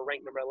fought were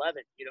ranked number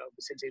 11,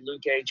 Vicente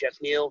Luque, Jeff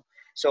Neal.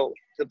 So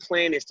the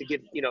plan is to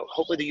give,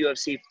 hopefully the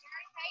UFC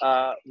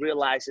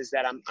realizes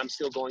that I'm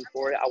still going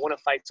for it. I want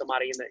to fight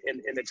somebody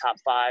in the top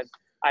 5.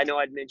 I know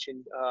I'd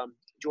mentioned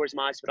George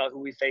Masvidal, who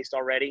we faced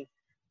already,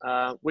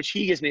 which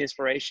he gives me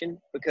inspiration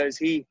because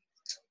he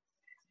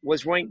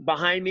was ranked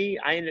behind me.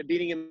 I ended up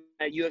beating him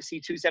at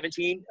UFC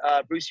 217.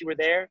 Bruce, you were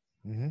there.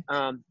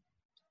 Mm-hmm.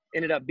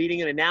 Ended up beating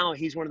him, and now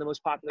he's one of the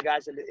most popular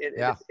guys in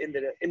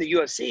the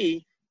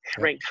UFC,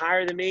 ranked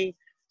higher than me.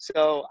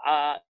 So,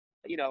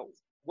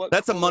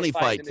 that's a money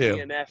fight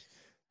too.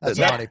 That's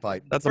a money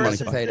fight. That's a money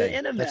fight.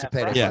 Payday. That's a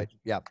payday fight.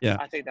 Yeah.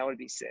 I think that would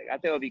be sick. I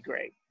think it would be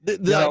great.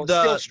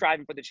 Still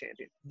striving for the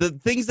champion. The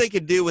things they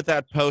could do with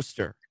that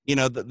poster,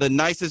 the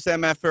nicest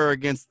MFer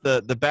against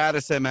the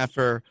baddest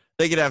MFer,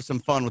 they could have some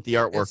fun with the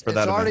artwork for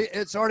that event.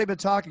 It's already been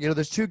talking.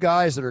 There's 2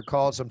 guys that are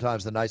called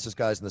sometimes the nicest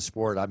guys in the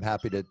sport. I'm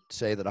happy to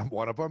say that I'm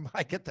one of them.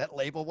 I get that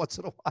label once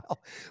in a while.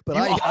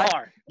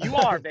 But you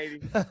are,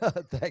 baby.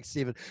 Thanks,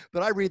 Steven.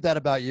 But I read that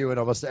about you in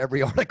almost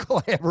every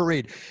article I ever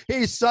read.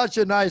 He's such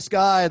a nice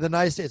guy.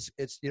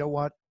 It's you know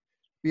what?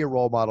 Be a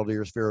role model to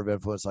your sphere of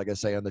influence, like I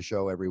say on the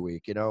show every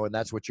week, and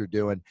that's what you're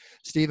doing.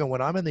 Steven,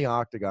 when I'm in the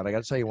octagon, I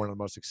got to tell you one of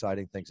the most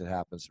exciting things that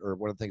happens, or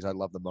one of the things I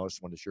love the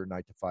most when it's your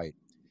night to fight.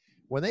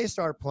 When they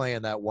start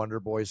playing that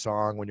Wonderboy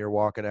song when you're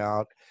walking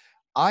out,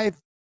 I've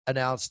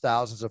announced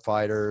thousands of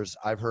fighters.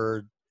 I've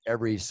heard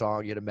every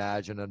song you'd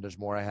imagine, and there's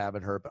more I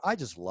haven't heard. But I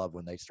just love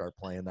when they start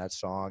playing that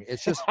song.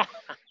 It's just,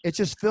 it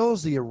just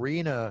fills the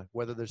arena,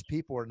 whether there's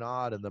people or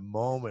not. And the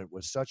moment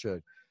was such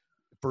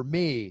for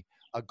me,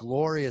 a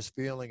glorious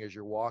feeling as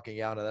you're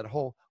walking out of that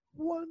whole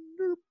Wonderboy.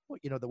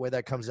 The way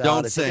that comes out.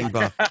 Don't sing,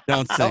 Buff.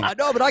 Don't sing.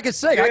 No, but I can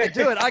sing. I can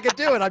do it.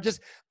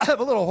 I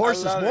have a little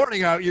hoarse this morning.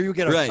 You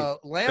get a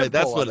land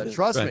full of it.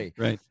 Trust me.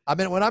 Right. I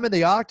mean, when I'm in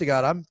the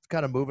octagon, I'm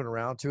kind of moving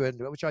around to it,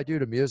 which I do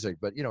to music.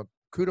 But,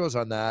 kudos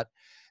on that.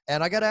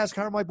 And I got to ask,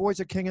 how are my boys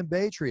at King and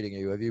Bay treating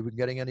you? Have you been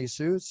getting any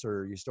suits, or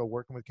are you still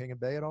working with King and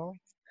Bay at all?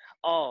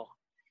 Oh,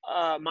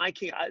 my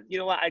King. You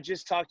know what? I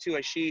just talked to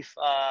Ashif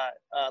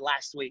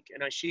last week,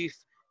 and Ashif,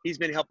 he's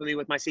been helping me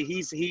with my seat.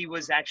 He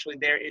was actually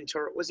there in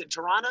was it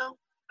Toronto?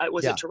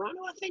 Was it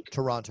Toronto, I think?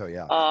 Toronto,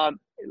 yeah.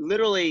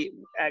 Literally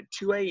at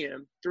 2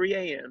 a.m., 3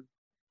 a.m.,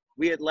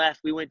 we had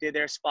left. We went to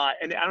their spot.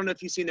 And I don't know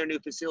if you've seen their new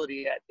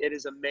facility yet. It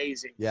is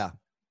amazing. Yeah.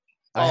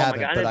 I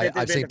haven't, but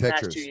I've seen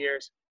pictures. Past 2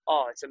 years.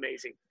 Oh, it's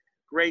amazing.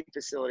 Great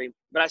facility.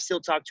 But I still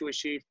talk to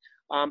Ashif.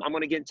 I'm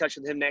going to get in touch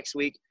with him next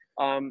week.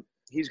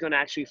 He's going to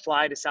actually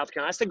fly to South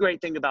Carolina. That's the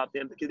great thing about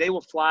them, because they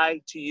will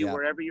fly to you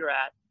wherever you're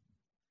at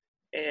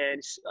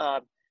and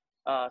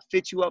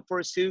fit you up for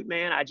a suit,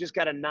 man. I just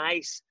got a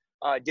nice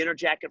dinner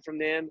jacket from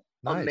them.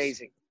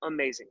 Nice.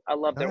 Amazing. I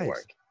love their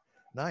work.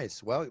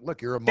 Nice. Well, look,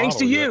 you're a model. Thanks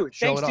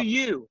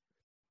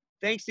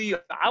to you.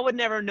 I would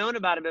never have known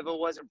about him if it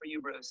wasn't for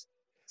you, Bruce.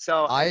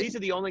 So these are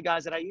the only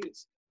guys that I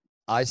use.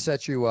 I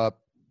set you up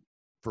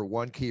for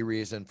one key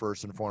reason,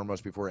 first and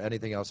foremost, before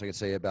anything else I can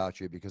say about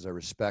you, because I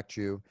respect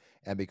you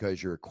and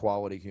because you're a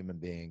quality human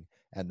being.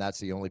 And that's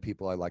the only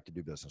people I like to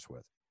do business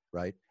with.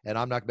 Right. And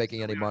I'm not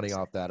making any money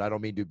off that. I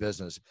don't mean do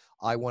business.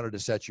 I wanted to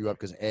set you up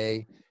because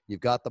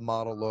you've got the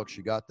model looks,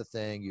 you got the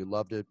thing, you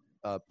love to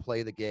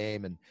play the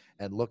game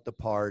and look the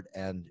part,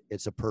 and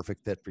it's a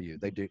perfect fit for you.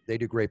 They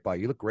do great by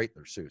you. You look great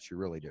in their suits. You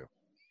really do.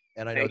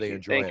 And I know they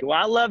enjoy it. Thank you.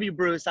 Well, I love you,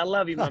 Bruce. I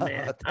love you, my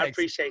man. I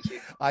appreciate you.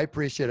 I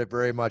appreciate it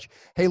very much.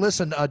 Hey,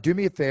 listen, do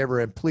me a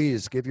favor and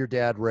please give your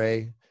dad,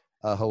 Ray,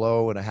 a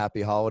hello and a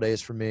happy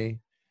holidays from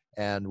me,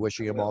 and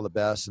wishing him all the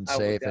best and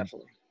safe.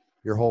 Definitely.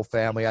 Your whole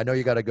family. I know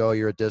you got to go.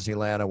 You're at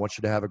Disneyland. I want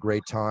you to have a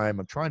great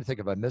time. I'm trying to think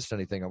if I missed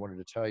anything I wanted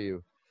to tell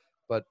you,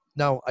 but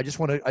no, I just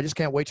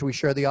can't wait till we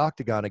share the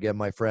octagon again,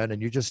 my friend.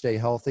 And you just stay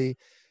healthy.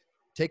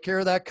 Take care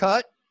of that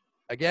cut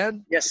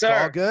again. Yes, sir.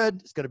 It's all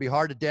good. It's going to be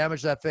hard to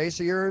damage that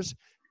face of yours,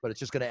 but it's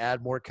just going to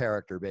add more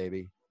character,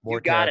 baby. More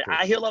you got character. it.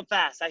 I heal up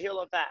fast,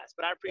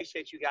 but I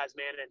appreciate you guys,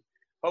 man. And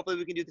hopefully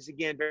we can do this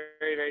again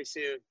very, very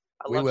soon.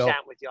 I love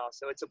chatting with y'all.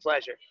 So it's a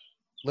pleasure.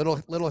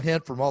 Little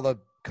hint from all the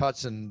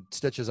cuts and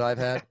stitches I've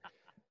had.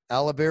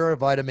 Aloe vera,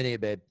 vitamin E,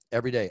 babe.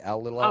 Every day.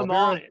 Little aloe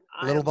vera,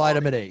 little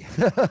vitamin E.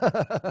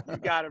 You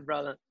got it,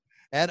 brother.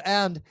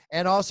 And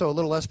also a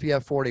little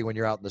SPF 40 when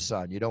you're out in the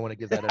sun. You don't want to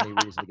give that any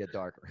reason to get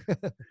darker.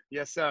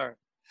 Yes, sir.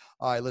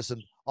 All right,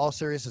 listen, all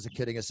seriousness and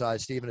kidding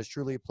aside, Steven, it's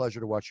truly a pleasure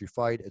to watch you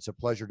fight. It's a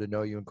pleasure to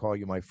know you and call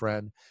you my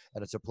friend.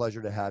 And it's a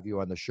pleasure to have you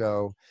on the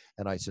show.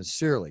 And I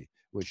sincerely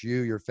wish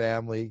you, your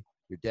family,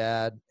 your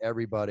dad,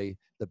 everybody,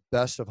 the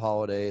best of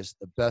holidays,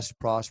 the best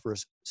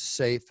prosperous,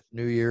 safe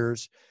New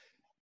Year's.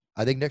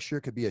 I think next year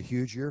could be a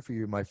huge year for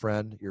you, my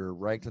friend. You're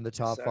ranked in the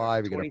top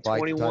 5. You're going to fight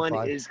in the top 5.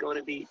 2021 is going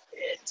to be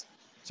it.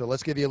 So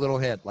let's give you a little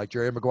hint, like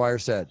Jerry Maguire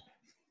said.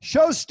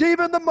 Show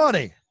Steven the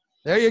money.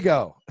 There you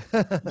go.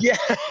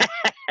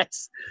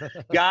 Yes.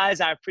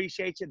 Guys, I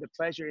appreciate you. The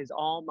pleasure is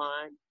all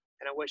mine.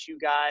 and I wish you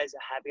guys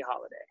a happy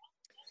holiday.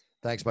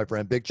 Thanks, my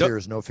friend. Big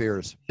cheers, no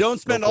fears. Don't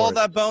spend all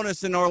that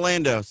bonus in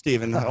Orlando,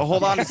 Stephen.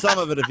 Hold on to some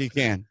of it if you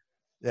can.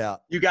 Yeah.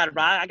 You got it,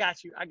 Brian. I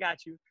got you.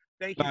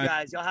 Thank you,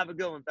 guys. Y'all have a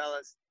good one,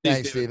 fellas.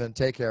 Thanks, Stephen.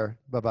 Take care.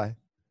 Bye-bye.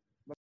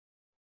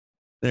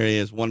 There he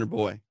is,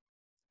 Wonderboy.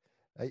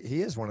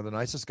 He is one of the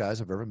nicest guys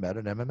I've ever met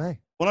in MMA.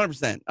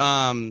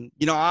 100%.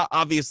 You know,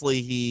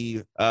 obviously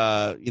he,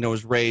 you know,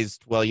 was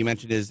raised, well, you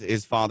mentioned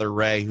his father,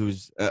 Ray,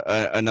 who's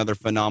another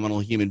phenomenal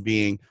human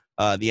being.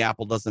 The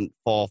apple doesn't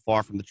fall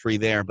far from the tree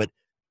there, but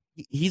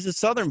he's a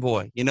Southern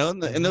boy, you know,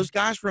 and those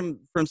guys from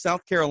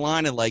South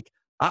Carolina, like,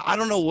 I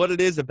don't know what it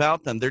is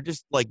about them. They're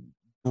just like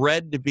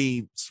bred to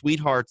be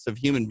sweethearts of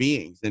human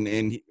beings. And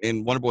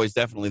Wonderboy is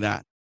definitely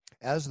that.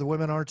 As the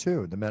women are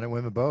too, the men and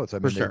women both. I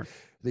For mean, sure.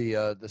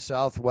 The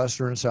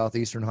Southwestern,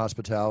 Southeastern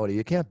hospitality,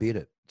 you can't beat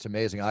it. It's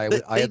amazing. I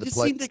They had the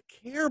just seem to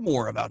care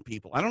more about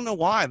people. I don't know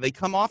why. They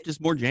come off just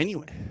more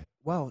genuine.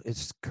 Well,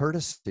 it's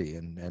courtesy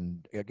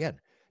and again,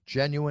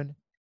 genuine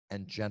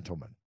and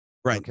gentleman.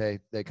 Right. Okay.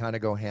 They kind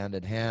of go hand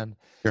in hand.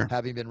 Sure.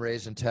 Having been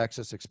raised in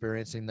Texas,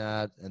 experiencing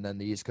that, and then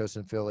the East Coast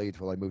in Philly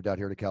until I moved out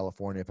here to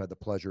California, I've had the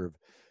pleasure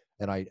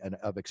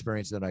of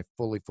experiencing that. I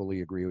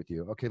fully agree with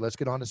you. Okay, let's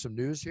get on to some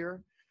news here.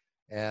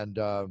 And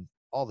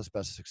all this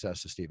best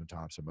success to Stephen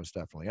Thompson, most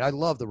definitely. And I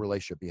love the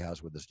relationship he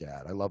has with his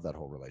dad. I love that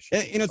whole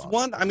relationship. And it's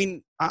one, I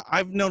mean,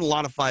 I've known a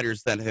lot of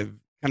fighters that have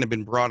kind of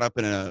been brought up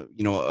in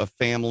a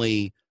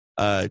family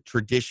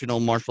traditional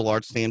martial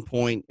arts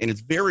standpoint. And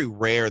it's very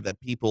rare that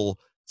people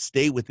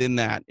stay within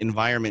that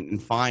environment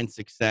and find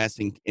success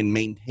and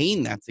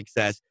maintain that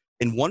success.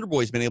 And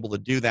Wonderboy's been able to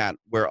do that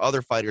where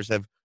other fighters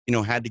have,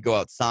 had to go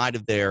outside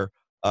of their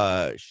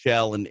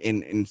shell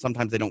and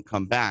sometimes they don't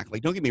come back.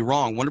 Like, don't get me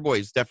wrong, Wonderboy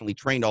is definitely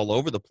trained all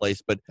over the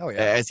place, but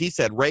as he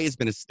said, Ray has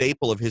been a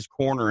staple of his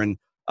corner, and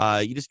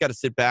you just got to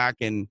sit back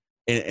and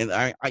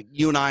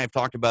you and I have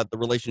talked about the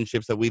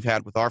relationships that we've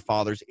had with our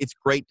fathers. It's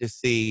great to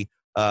see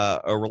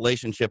a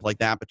relationship like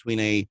that between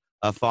a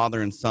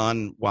father and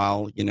son,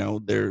 while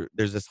there's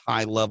this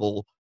high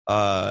level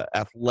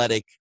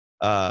athletic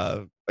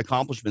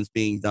accomplishments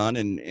being done,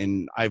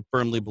 and I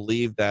firmly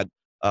believe that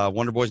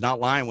Wonderboy's not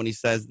lying when he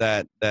says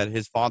that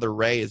his father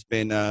Ray has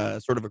been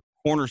sort of a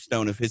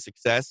cornerstone of his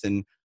success,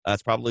 and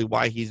that's probably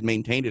why he's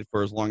maintained it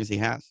for as long as he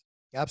has.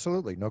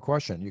 Absolutely, no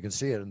question. You can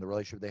see it in the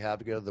relationship they have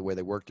together, the way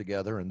they work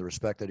together, and the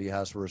respect that he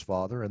has for his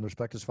father, and the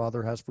respect his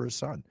father has for his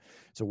son.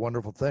 It's a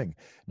wonderful thing.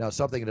 Now,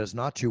 something that is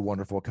not too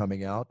wonderful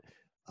coming out.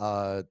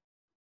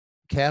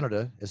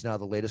 Canada is now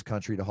the latest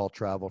country to halt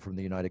travel from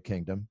the United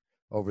Kingdom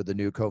over the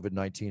new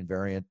COVID-19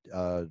 variant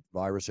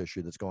virus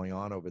issue that's going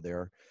on over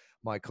there.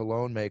 My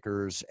cologne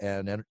makers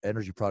and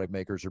energy product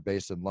makers are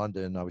based in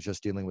London. I was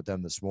just dealing with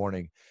them this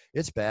morning.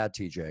 It's bad,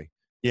 TJ.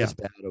 Yeah. It's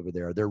bad over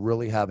there. They're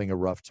really having a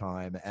rough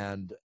time.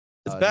 And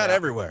it's bad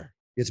everywhere.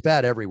 It's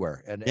bad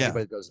everywhere. And yeah.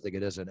 Anybody doesn't think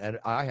it isn't. And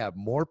I have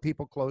more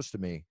people close to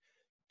me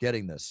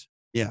getting this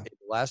in the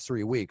last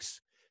 3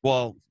 weeks.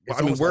 Well,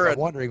 I mean, I'm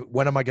wondering,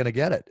 when am I going to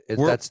get it?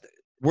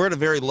 We're at a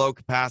very low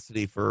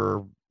capacity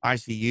for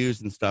ICUs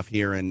and stuff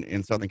here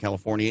in Southern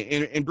California.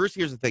 And Bruce,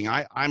 here's the thing.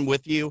 I'm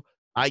with you.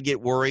 I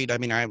get worried. I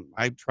mean,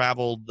 I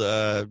traveled,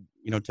 to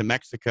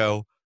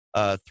Mexico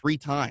 3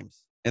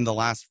 times in the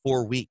last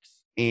 4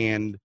 weeks.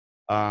 And,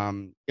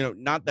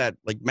 not that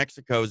like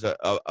Mexico's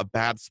a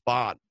bad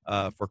spot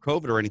for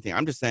COVID or anything.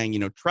 I'm just saying,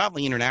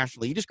 traveling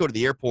internationally, you just go to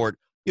the airport,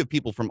 you have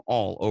people from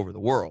all over the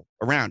world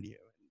around you.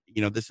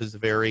 This is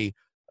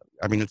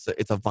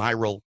it's a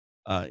viral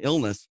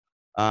illness.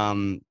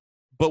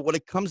 But what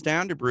it comes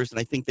down to, Bruce, and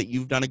I think that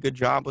you've done a good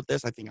job with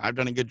this, I think I've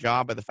done a good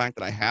job by the fact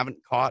that I haven't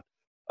caught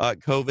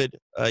COVID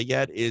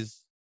yet,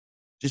 is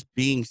just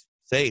being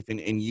safe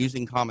and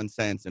using common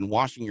sense and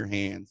washing your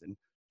hands and,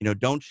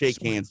 don't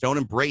shake hands, don't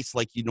embrace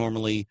like you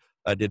normally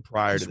did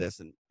prior to this.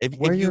 And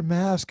wear your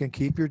mask and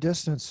keep your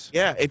distance.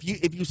 Yeah. If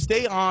you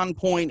stay on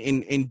point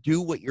and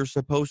do what you're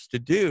supposed to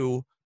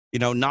do,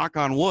 knock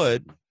on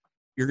wood,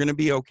 you're going to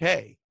be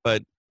okay.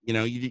 But,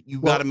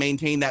 you got to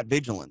maintain that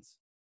vigilance.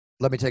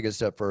 Let me take it a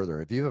step further.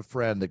 If you have a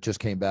friend that just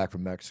came back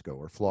from Mexico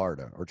or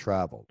Florida or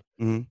traveled,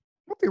 don't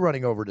be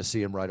running over to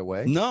see him right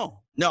away.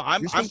 No,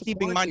 I'm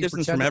keeping my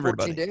distance from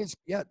everybody. Days.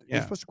 Yeah,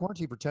 you're supposed to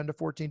quarantine for 10 to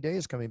 14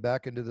 days coming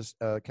back into this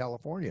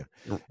California,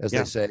 as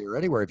they say, or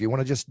anywhere, if you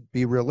want to just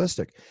be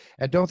realistic.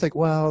 And don't think,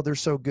 well, they're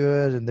so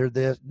good and they're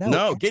this.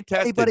 No, get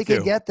tested. Anybody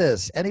can get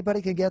this.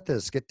 Anybody can get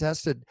this. Get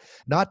tested,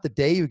 not the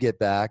day you get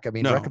back. I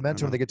mean, recommend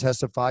to them they get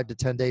tested 5 to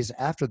 10 days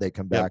after they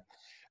come back.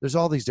 There's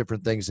all these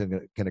different things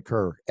that can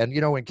occur. And,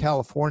 in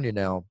California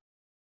now,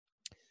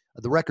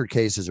 the record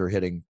cases are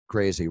hitting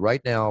crazy.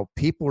 Right now,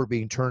 people are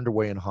being turned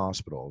away in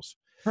hospitals.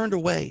 Turned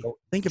away.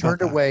 Think about that.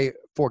 Turned away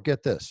for,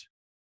 get this,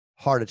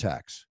 heart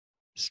attacks,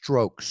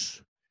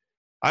 strokes.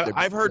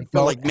 I've heard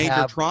for like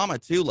major trauma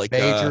too. Like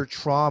major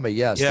trauma,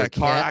 yes. Yeah, they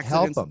car can't accidents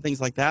help them. And things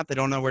like that. They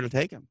don't know where to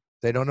take them.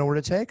 They don't know where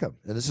to take them.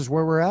 And this is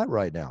where we're at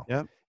right now.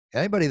 Yeah.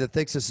 Anybody that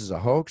thinks this is a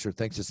hoax or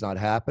thinks it's not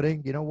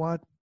happening, you know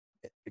what?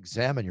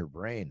 Examine your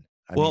brain.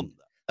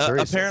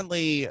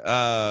 Apparently,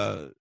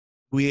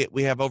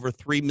 we have over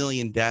 3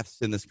 million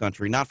deaths in this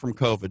country, not from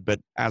COVID, but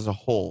as a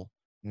whole.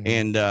 Mhm.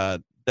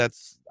 And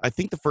that's, I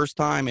think, the first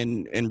time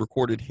in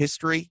recorded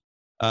history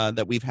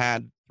that we've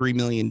had 3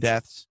 million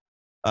deaths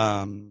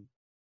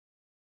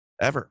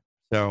ever.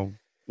 So,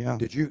 yeah.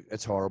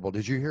 It's horrible.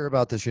 Did you hear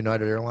about this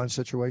United Airlines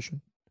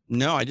situation?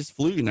 No, I just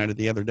flew United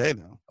the other day,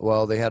 though.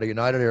 Well, they had a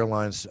United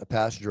Airlines a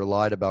passenger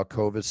lied about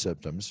COVID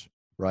symptoms,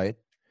 right?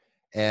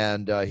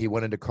 And he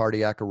went into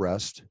cardiac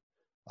arrest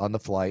on the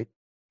flight.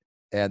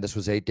 And this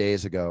was 8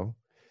 days ago.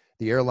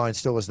 The airline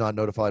still has not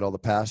notified all the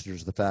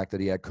passengers of the fact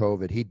that he had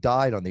COVID. He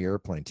died on the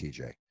airplane,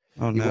 TJ.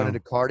 Oh, He no. went into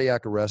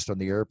cardiac arrest on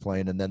the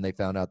airplane, and then they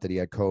found out that he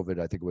had COVID.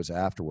 I think it was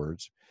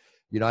afterwards.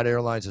 United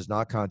Airlines has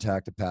not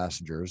contacted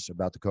passengers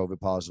about the COVID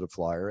positive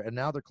flyer, and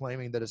now they're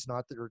claiming that it's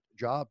not their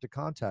job to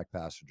contact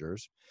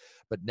passengers.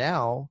 But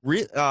now,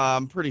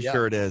 I'm pretty Yeah.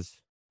 sure it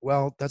is.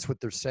 well, that's what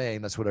they're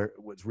saying. That's what I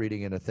was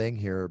reading in a thing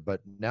here.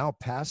 But now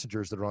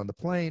passengers that are on the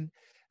plane,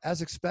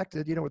 as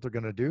expected, you know what they're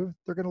going to do?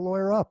 They're going to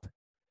lawyer up.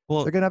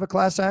 Well, They're going to have a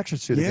class action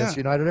suit against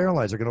United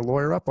Airlines. They're going to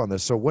lawyer up on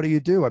this. So what do you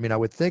do? I mean, I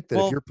would think that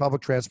if you're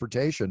public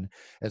transportation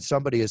and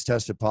somebody is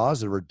tested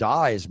positive or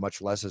dies,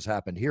 much less has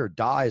happened here,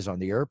 dies on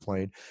the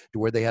airplane to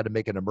where they had to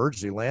make an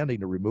emergency landing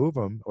to remove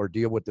them or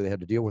deal with what they had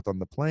to deal with on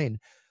the plane,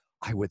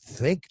 I would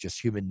think just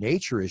human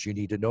nature is you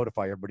need to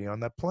notify everybody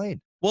on that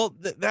plane. Well,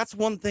 that's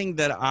one thing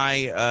that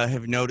I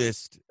have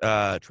noticed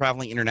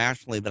traveling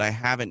internationally that I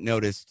haven't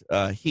noticed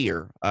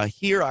here.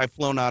 Here, I've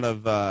flown out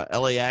of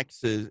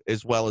LAX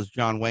as well as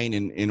John Wayne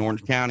in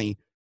Orange County,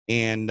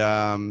 and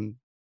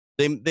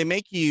they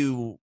make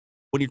you,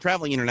 when you're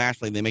traveling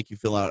internationally, they make you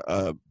fill out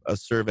a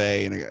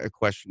survey and a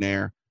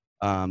questionnaire.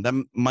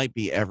 That might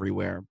be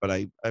everywhere, but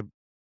I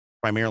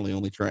primarily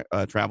only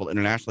traveled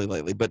internationally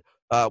lately. But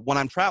when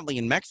I'm traveling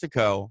in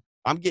Mexico,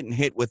 I'm getting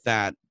hit with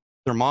that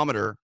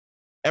thermometer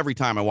every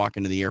time I walk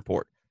into the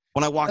airport.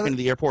 When I walk into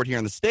the airport here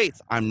in the States,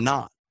 I'm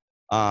not.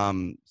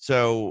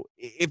 So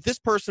if this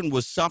person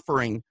was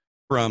suffering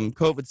from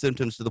COVID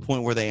symptoms to the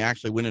point where they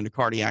actually went into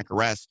cardiac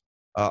arrest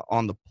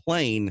on the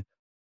plane,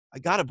 I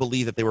got to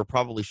believe that they were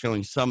probably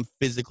showing some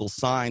physical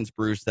signs,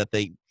 Bruce, that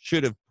they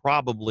should have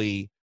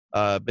probably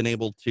been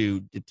able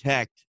to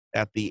detect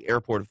at the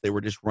airport if they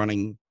were just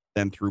running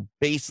them through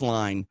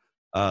baseline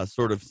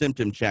sort of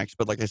symptom checks.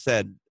 But like I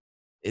said,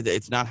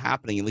 it's not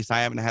happening. At least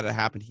I haven't had it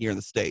happen here in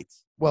the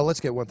States. Well,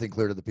 let's get one thing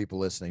clear to the people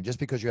listening. Just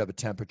because you have a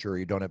temperature or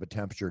you don't have a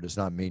temperature does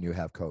not mean you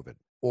have COVID.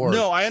 Or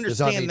no, I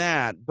understand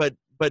that. But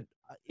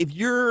if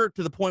you're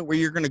to the point where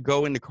you're going to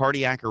go into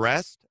cardiac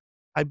arrest,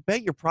 I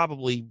bet you're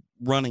probably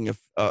running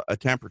a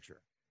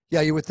temperature.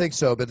 Yeah, you would think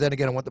so. But then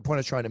again, what the point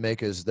I'm trying to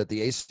make is that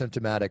the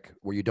asymptomatic,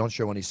 where you don't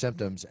show any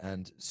symptoms,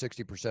 and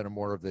 60% or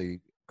more of the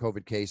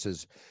COVID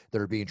cases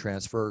that are being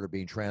transferred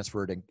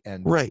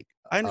and right.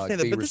 I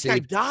understand that, but this guy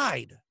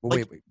died. Well,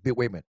 wait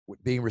a minute.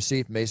 Being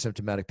received from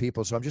asymptomatic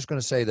people. So I'm just going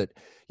to say that,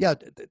 yeah,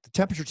 the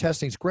temperature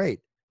testing is great,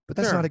 but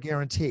that's not a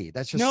guarantee.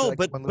 That's just no.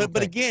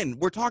 But again,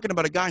 we're talking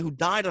about a guy who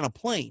died on a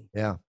plane.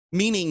 Yeah,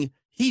 meaning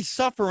he's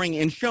suffering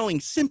and showing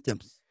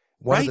symptoms.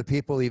 One of the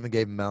people even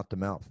gave him mouth to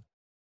mouth,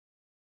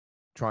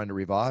 trying to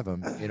revive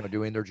him.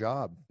 Doing their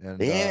job.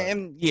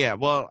 And yeah,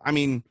 well, I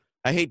mean,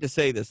 I hate to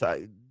say this.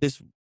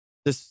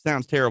 This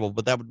sounds terrible,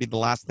 but that would be the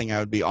last thing I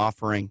would be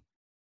offering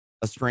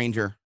a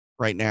stranger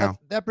right now.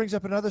 That brings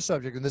up another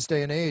subject in this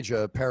day and age.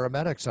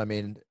 Paramedics, I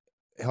mean,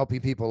 helping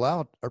people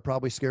out are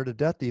probably scared to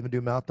death to even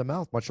do mouth to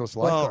mouth, much less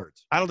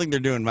lifeguards. I don't think they're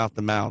doing mouth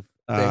to mouth.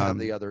 They have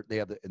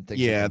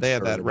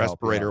that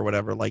respirator or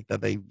whatever, like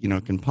that they,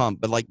 can pump.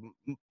 But like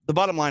the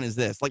bottom line is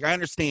this, like, I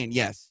understand,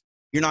 yes,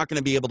 you're not going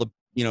to be able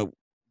to,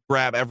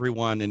 grab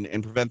everyone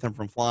and prevent them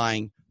from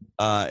flying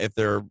if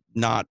they're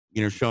not,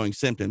 showing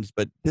symptoms.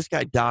 But this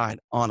guy died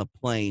on a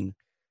plane.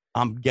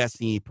 I'm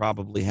guessing he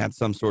probably had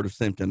some sort of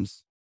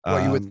symptoms.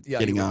 Well,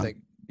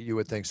 you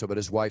would think so, but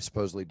his wife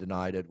supposedly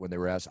denied it when they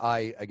were asked.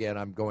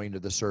 I'm going to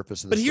the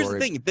surface of the story. But here's the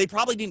thing. They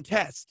probably didn't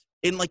test.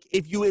 And like,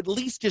 if you at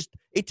least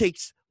it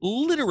takes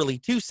literally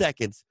 2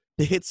 seconds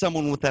to hit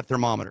someone with that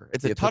thermometer.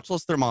 It's a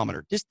touchless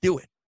thermometer. Just do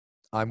it.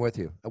 I'm with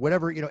you.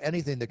 Whatever,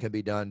 anything that can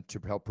be done to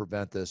help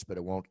prevent this, but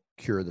it won't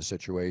cure the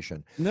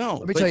situation. No.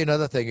 Let me tell you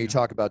another thing. You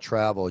talk about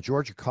travel. A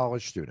Georgia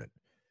college student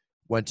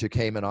went to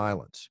Cayman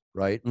Islands,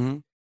 right? Mm-hmm.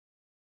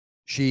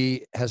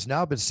 She has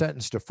now been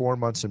sentenced to 4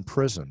 months in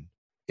prison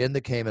in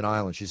the Cayman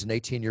Islands. She's an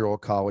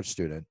 18-year-old college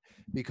student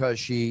because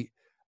she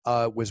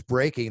was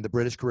breaking the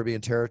British Caribbean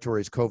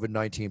Territory's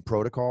COVID-19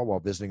 protocol while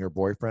visiting her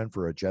boyfriend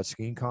for a jet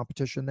skiing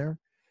competition there.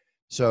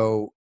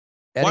 So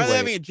anyway, why are they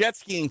having a jet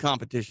skiing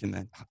competition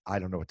then? I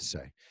don't know what to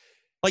say.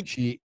 Like,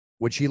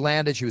 when she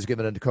landed, she was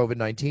given a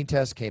COVID-19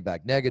 test, came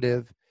back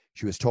negative.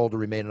 She was told to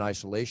remain in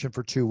isolation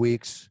for 2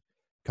 weeks.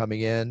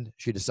 Coming in,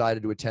 she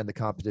decided to attend the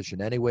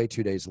competition anyway.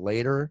 2 days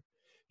later,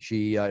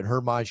 she, in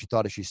her mind, she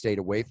thought if she stayed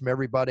away from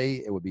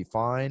everybody, it would be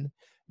fine.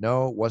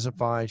 No, it wasn't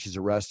fine. She's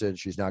arrested.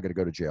 She's now going to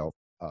go to jail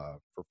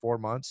for 4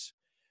 months.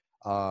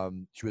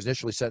 She was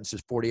initially sentenced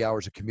to 40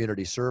 hours of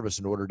community service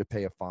in order to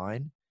pay a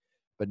fine.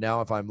 But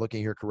now, if I'm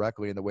looking here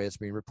correctly in the way it's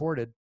being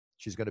reported,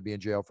 She's going to be in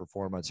jail for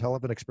 4 months. Hell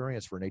of an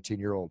experience for an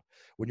 18-year-old.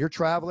 When you're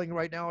traveling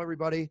right now,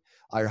 everybody,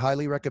 I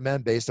highly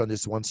recommend, based on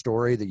this one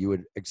story, that you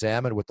would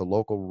examine what the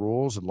local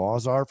rules and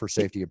laws are for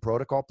safety and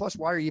protocol. Plus,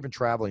 why are you even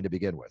traveling to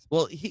begin with?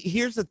 Well,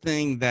 here's the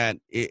thing that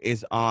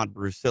is odd,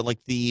 Bruce. So,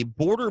 like, the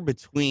border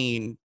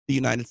between the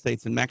United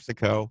States and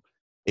Mexico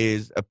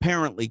is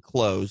apparently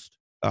closed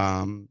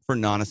for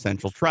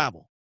non-essential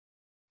travel.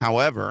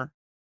 However,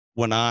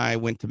 when I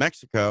went to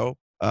Mexico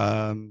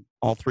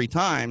all 3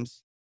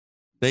 times,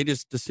 they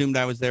just assumed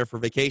I was there for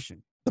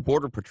vacation. The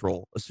Border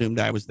Patrol assumed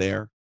I was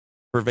there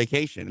for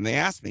vacation. And they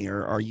asked me,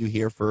 are you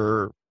here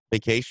for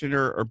vacation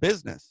or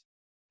business?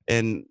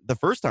 And the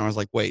first time I was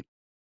like, wait,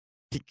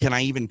 can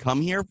I even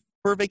come here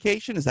for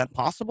vacation? Is that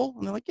possible?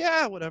 And they're like,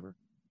 yeah, whatever.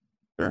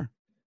 Sure.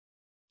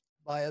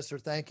 Bye, Esther.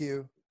 Thank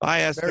you.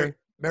 Bye, Esther.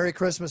 Merry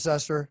Christmas,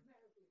 Esther.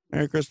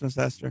 Merry Christmas,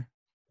 Esther.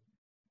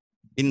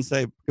 You didn't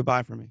say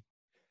goodbye for me.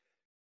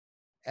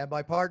 And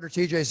my partner,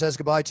 TJ, says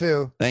goodbye,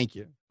 too. Thank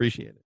you.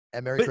 Appreciate it.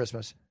 And Merry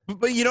Christmas.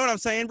 But you know what I'm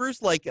saying,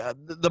 Bruce? Like,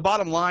 the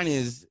bottom line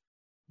is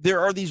there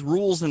are these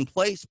rules in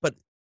place, but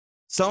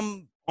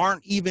some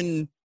aren't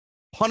even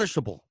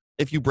punishable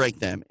if you break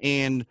them.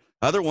 And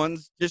other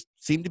ones just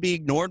seem to be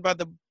ignored by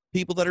the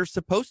people that are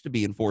supposed to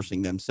be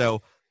enforcing them.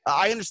 So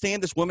I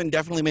understand this woman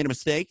definitely made a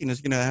mistake and is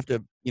going to have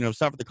to,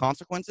 suffer the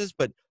consequences.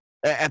 But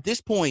at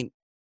this point,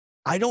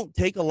 I don't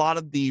take a lot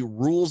of the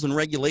rules and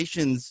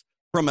regulations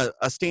from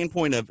a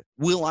standpoint of,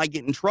 will I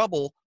get in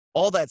trouble,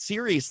 all that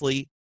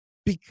seriously,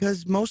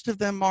 because most of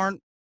them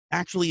aren't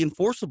actually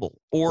enforceable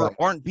or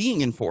aren't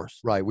being enforced.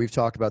 Right. We've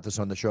talked about this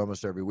on the show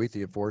almost every week,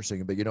 the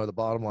enforcing. But, the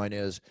bottom line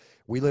is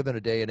we live in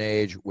a day and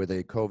age with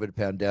a COVID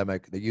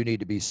pandemic that you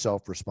need to be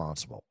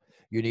self-responsible.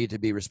 You need to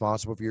be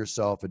responsible for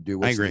yourself and do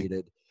what's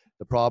needed.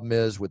 The problem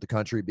is with the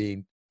country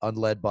being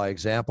unled by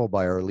example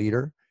by our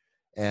leader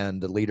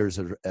and the leaders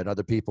and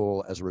other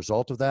people as a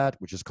result of that,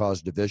 which has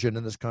caused division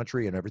in this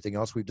country and everything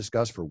else we've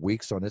discussed for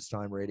weeks on It's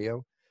Time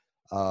Radio.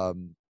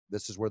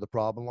 This is where the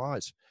problem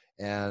lies.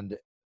 And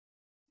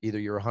either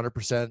you're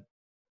 100%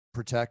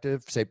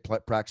 protective,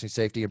 practicing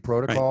safety and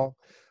protocol,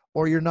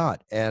 or you're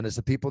not. And it's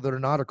the people that are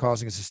not are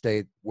causing us to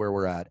stay where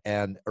we're at.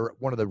 And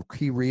one of the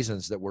key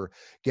reasons that we're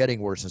getting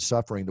worse and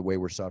suffering the way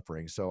we're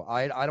suffering. So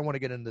I don't want to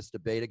get into this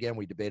debate again.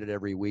 We debate it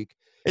every week.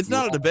 It's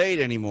not a debate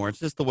anymore. It's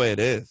just the way it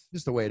is.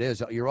 Just the way it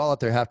is. You're all out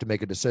there have to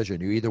make a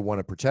decision. You either want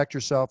to protect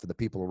yourself and the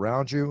people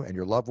around you and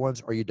your loved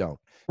ones, or you don't.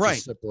 Right. It's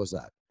as simple as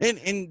that.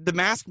 And the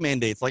mask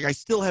mandates, like, I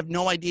still have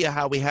no idea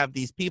how we have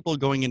these people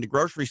going into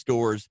grocery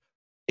stores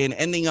and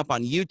ending up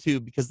on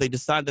YouTube because they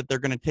decide that they're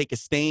going to take a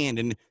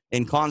stand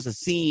and cause a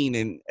scene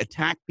and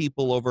attack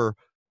people over.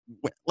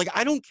 Like,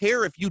 I don't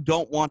care if you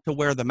don't want to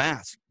wear the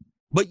mask,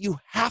 but you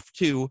have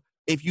to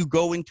if you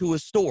go into a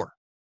store.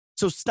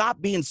 So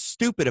stop being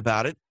stupid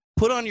about it.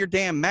 Put on your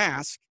damn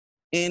mask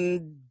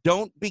and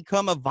don't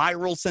become a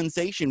viral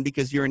sensation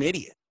because you're an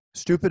idiot.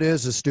 Stupid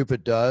is as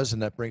stupid does,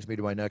 and that brings me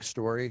to my next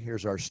story.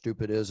 Here's our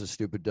stupid is as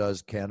stupid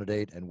does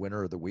candidate and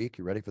winner of the week.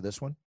 You ready for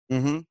this one?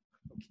 Mm-hmm.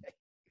 Okay.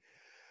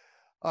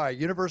 All right,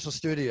 Universal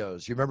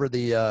Studios. You remember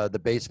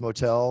the Bates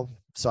Motel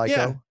psycho?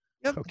 Yeah.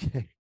 Yep.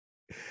 Okay.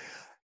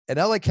 An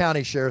LA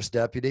County Sheriff's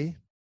deputy,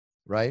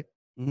 right?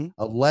 Mm-hmm.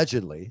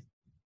 Allegedly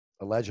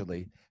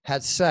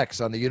had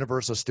sex on the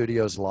Universal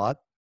Studios lot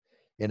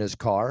in his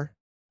car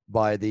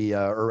by the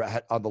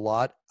on the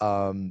lot.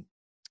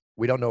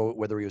 We don't know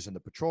whether he was in the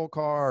patrol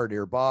car or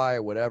nearby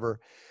or whatever,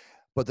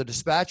 but the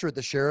dispatcher at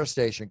the sheriff's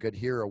station could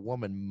hear a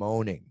woman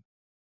moaning,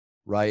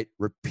 right?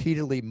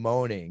 Repeatedly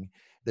moaning.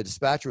 The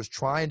dispatcher was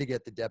trying to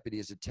get the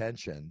deputy's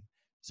attention.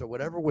 So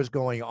whatever was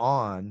going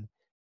on,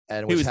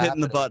 and he was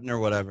hitting the button or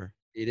whatever.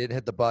 He didn't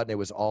hit the button. It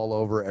was all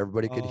over.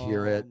 Everybody could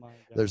hear it.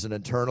 There's an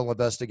internal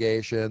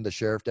investigation. The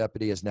sheriff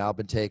deputy has now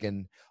been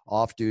taken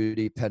off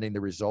duty pending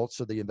the results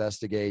of the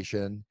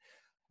investigation.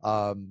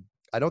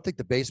 I don't think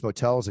the Bates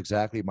Motel is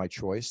exactly my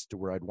choice to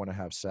where I'd want to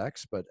have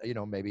sex, but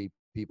maybe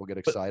people get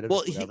excited.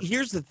 Well,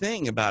 here's the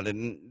thing about it,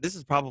 and this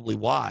is probably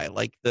why.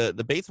 Like,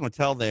 the Bates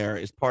Motel there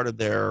is part of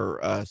their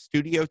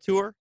studio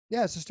tour.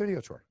 Yeah, it's a studio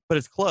tour. But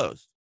it's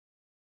closed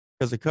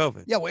because of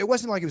COVID. Yeah, well, it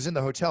wasn't like it was in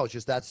the hotel. It's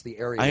just that's the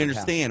area. I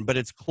understand, but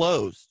it's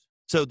closed.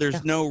 So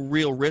there's no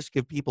real risk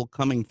of people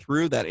coming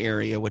through that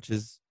area, which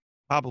is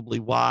probably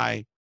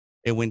why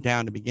it went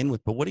down to begin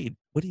with. But what are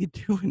you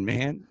doing,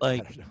 man?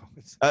 Like, I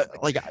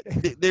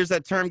don't know. There's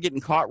that term, getting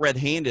caught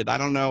red-handed. I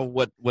don't know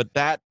what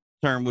that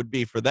term would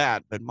be for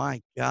that, but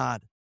my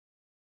God.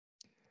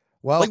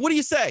 Well, like, what do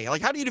you say?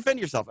 Like, how do you defend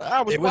yourself?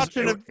 I was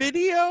watching a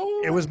video.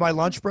 It was my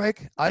lunch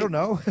break. I don't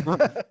know.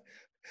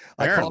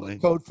 I called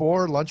it code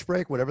 4, lunch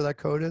break, whatever that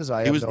code is.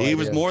 He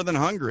was more than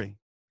hungry.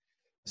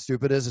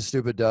 Stupid is as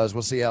stupid does.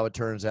 We'll see how it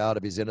turns out.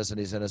 If he's innocent,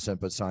 he's innocent.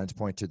 But signs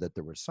point to that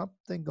there was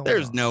something going on.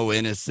 There's no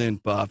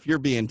innocent, Buff. You're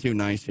being too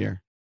nice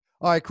here.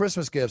 All right,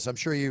 Christmas gifts. I'm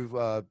sure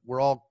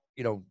we're all,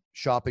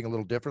 shopping a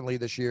little differently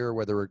this year.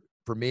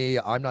 For me,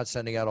 I'm not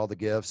sending out all the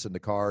gifts and the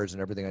cards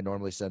and everything I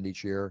normally send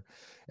each year.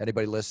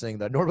 Anybody listening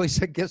that I normally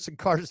send gifts and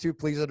cards to,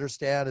 please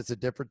understand it's a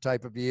different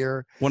type of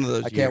year. One of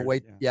those. I can't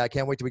wait. Yeah, I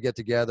can't wait till we get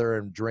together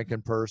and drink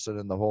in person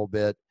and the whole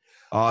bit.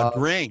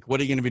 Drink. What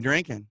are you going to be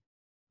drinking?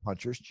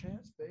 Puncher's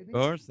Chance, baby. Of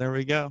course. There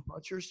we go.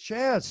 Puncher's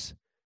Chance.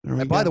 There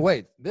we And go. by the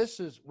way, this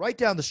is right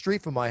down the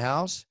street from my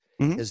house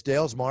is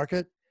Dale's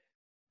Market.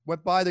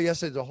 Went by there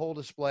yesterday. The whole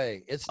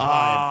display. It's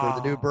time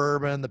for the new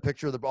bourbon. The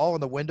picture of all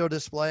in the window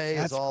display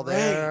is all great.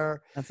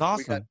 there. That's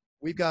awesome.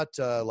 We've got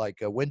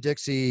like a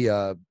Winn-Dixie,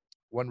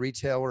 one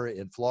retailer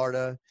in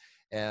Florida,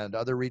 and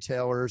other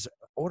retailers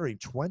ordering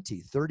 20,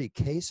 30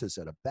 cases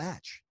at a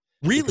batch.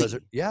 Really?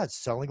 It's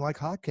selling like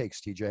hotcakes,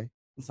 TJ.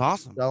 That's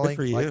awesome. Selling Good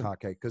for you. like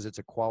hotcakes because it's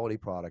a quality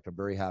product. I'm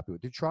very happy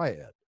with it. Try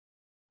it.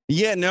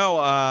 Yeah, no.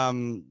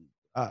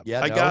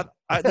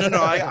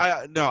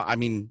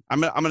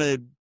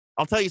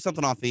 I'll tell you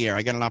something off the air.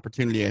 I got an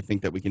opportunity I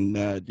think that we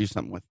can do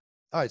something with.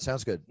 All right,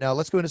 sounds good. Now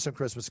let's go into some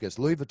Christmas gifts.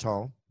 Louis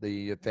Vuitton,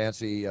 the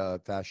fancy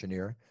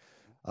fashioneer,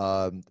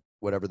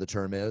 whatever the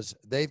term is,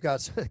 they've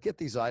got get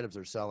these items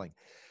they're selling.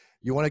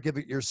 You want to give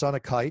your son a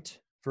kite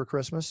for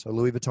Christmas? A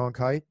Louis Vuitton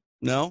kite?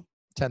 No.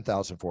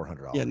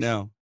 $10,400. Yeah,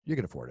 no. You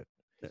can afford it.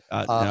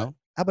 No. How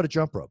about a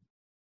jump rope?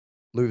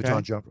 Louis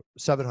Vuitton jump rope,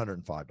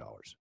 $705.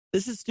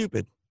 This is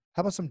stupid.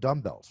 How about some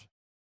dumbbells?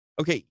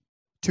 Okay.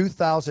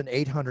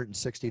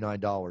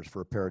 $2,869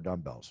 for a pair of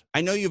dumbbells. I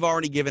know you've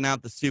already given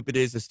out the Stupid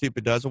Is, the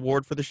Stupid Does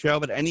award for the show,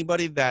 but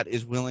anybody that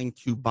is willing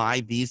to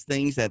buy these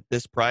things at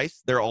this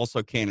price, they're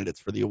also candidates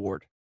for the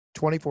award.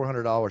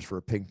 $2,400 for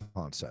a ping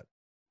pong set.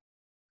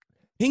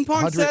 Ping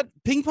pong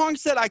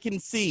set, I can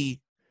see.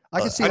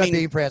 I can see that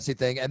being a fancy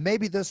thing. And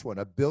maybe this one,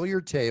 a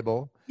billiard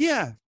table.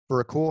 Yeah. For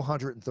a cool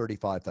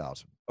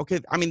 $135,000. Okay.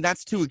 I mean,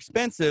 that's too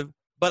expensive,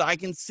 but I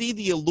can see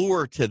the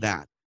allure to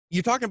that.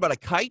 You're talking about a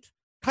kite?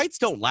 Kites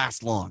don't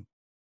last long.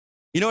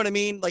 You know what I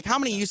mean? Like, how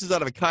many uses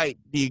out of a kite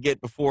do you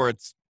get before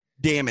it's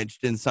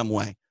damaged in some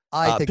way?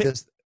 I think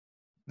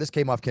this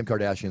came off Kim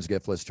Kardashian's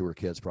gift list to her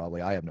kids,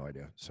 probably. I have no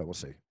idea. So we'll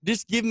see.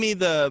 Just give me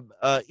the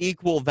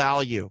equal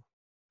value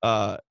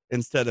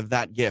instead of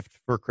that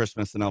gift for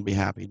Christmas, and I'll be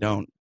happy.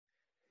 Don't.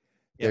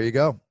 Yeah. There you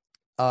go.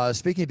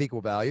 Speaking of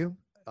equal value,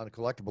 on a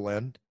collectible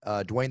end,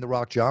 Dwayne "The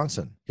Rock"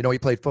 Johnson. You know, he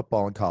played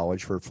football in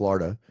college for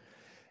Florida.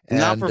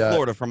 Not for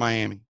Florida, for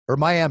Miami. Or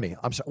Miami.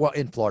 I'm sorry. Well,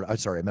 in Florida. I'm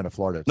sorry. I meant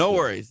Florida. No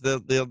worries.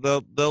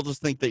 They'll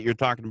just think that you're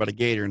talking about a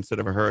gator instead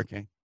of a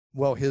hurricane.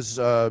 Well, his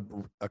a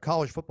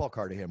college football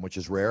card to him, which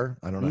is rare.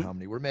 I don't know how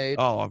many were made.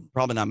 Oh,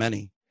 probably not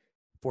many.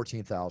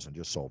 14,000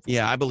 just sold.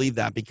 Yeah, I believe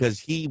that because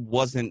he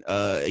wasn't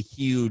a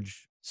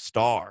huge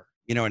star.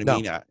 You know what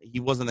I mean? He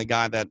wasn't a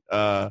guy that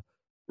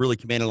really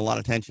commanded a lot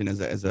of attention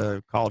as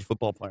a college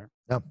football player.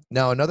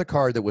 Now, another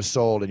card that was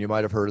sold, and you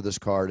might have heard of this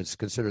card. It's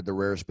considered the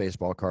rarest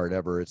baseball card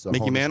ever. It's the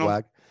Mickey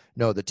Mantle?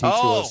 No, the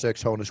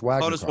T206 Honus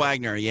Wagner. Honus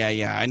Wagner.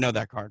 Yeah. I know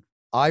that card.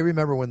 I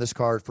remember when this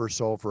card first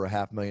sold for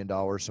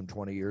 $500,000 some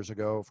 20 years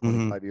ago,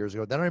 25 years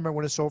ago. Then I remember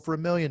when it sold for $1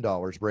 million,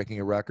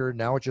 breaking a record.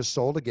 Now it just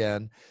sold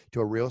again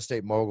to a real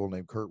estate mogul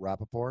named Kurt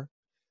Rappaport.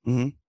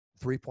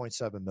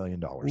 $3.7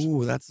 million.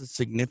 Ooh, that's a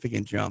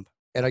significant jump.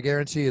 And I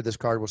guarantee you this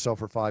card will sell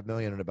for $5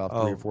 million in about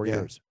 3 or 4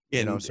 years.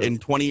 Yeah, in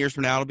 20 years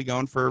from now, it'll be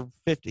going for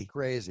 50.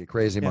 Crazy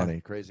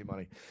money.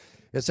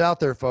 It's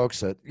out there,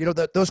 folks.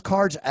 Those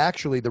cards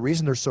actually, the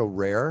reason they're so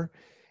rare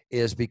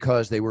is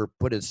because they were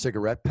put in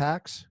cigarette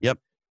packs. Yep.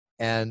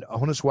 And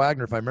Honus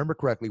Wagner, if I remember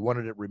correctly,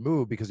 wanted it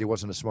removed because he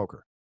wasn't a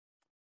smoker.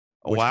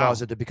 Which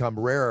caused it to become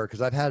rarer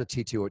because I've had a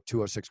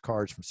T206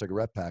 cards from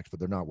cigarette packs, but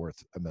they're not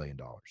worth $1 million.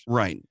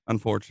 Right,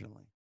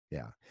 unfortunately.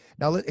 Yeah.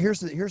 Now,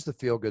 here's the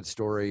feel-good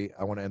story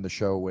I want to end the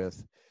show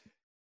with.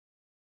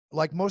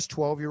 Like most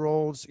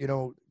 12-year-olds,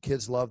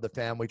 kids love the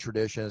family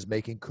traditions,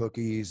 making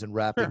cookies and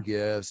wrapping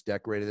gifts,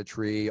 decorating the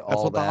tree, That's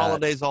all what that. the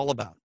holiday's all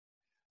about.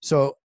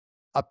 So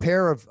a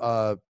pair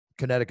of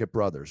Connecticut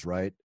brothers,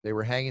 right? They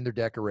were hanging their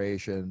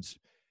decorations,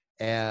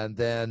 and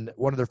then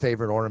one of their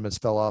favorite ornaments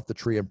fell off the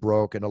tree and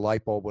broke, and a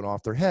light bulb went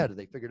off their head.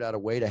 They figured out a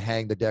way to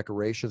hang the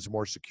decorations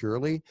more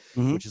securely,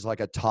 which is like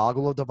a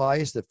toggle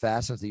device that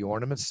fastens the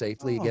ornament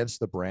safely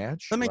against the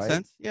branch. That makes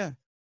sense. Yeah.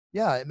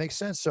 Yeah, it makes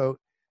sense. So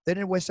they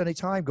didn't waste any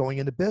time going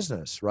into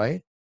business,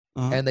 right?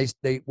 And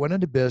they went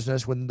into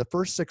business. Within the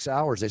first 6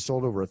 hours, they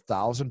sold over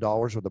 $1,000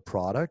 worth of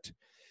product.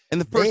 In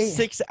the first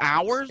 6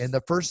 hours? In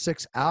the first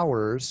 6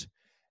 hours,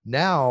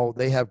 now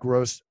they have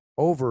grossed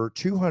over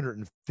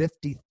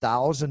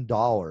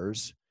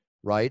 $250,000,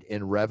 right,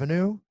 in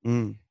revenue,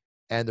 and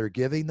they're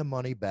giving the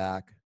money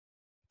back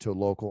to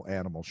local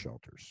animal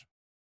shelters.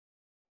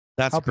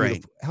 That's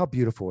great. How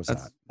beautiful is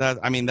that?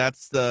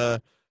 That's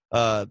the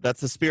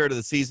spirit of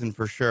the season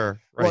for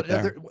sure. Right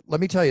there.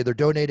 Let me tell you, they're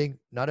donating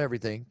not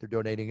everything. They're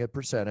donating a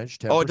percentage.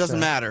 10%. Oh, it doesn't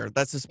matter.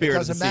 That's the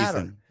spirit of the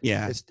season.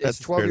 Yeah, it's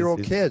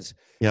 12-year-old kids.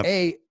 Yep.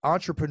 A,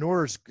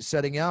 entrepreneurs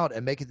setting out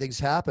and making things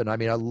happen. I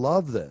mean, I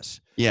love this.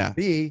 Yeah.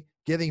 B,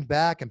 giving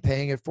back and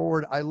paying it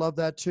forward. I love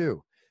that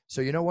too.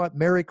 So you know what?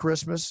 Merry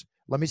Christmas.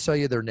 Let me tell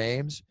you their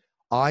names: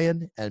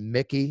 Ian and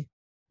Mickey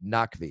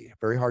Nakvi.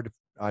 Very hard to.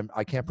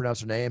 I can't pronounce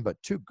their name, but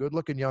two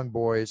good-looking young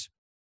boys.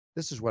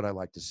 This is what I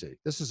like to see.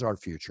 This is our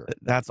future.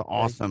 That's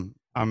awesome.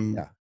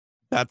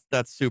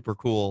 That's super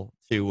cool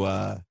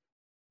to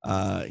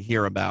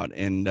hear about,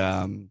 and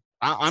I'm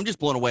just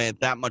blown away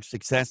at that much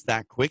success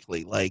that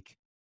quickly. Like,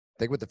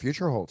 think what the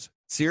future holds.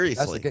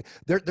 Seriously.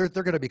 They're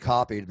going to be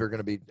copied. They're going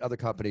to be other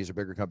companies or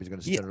bigger companies going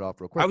to spin it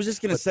off real quick. I was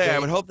just going to say, I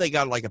would hope they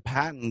got like a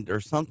patent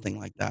or something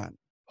like that.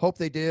 Hope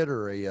they did,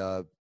 or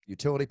a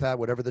utility patent,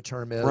 whatever the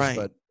term is. Right.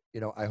 But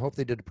I hope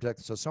they did to protect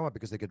themselves somewhat,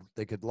 because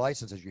they could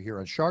license, as you hear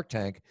on Shark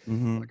Tank,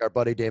 Mm-hmm. like our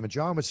buddy Damon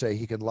John would say,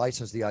 he can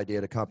license the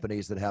idea to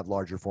companies that have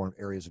larger foreign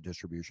areas of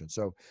distribution.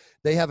 So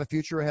they have a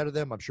future ahead of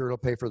them. I'm sure it'll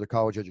pay for their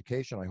college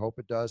education. I hope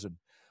it does. And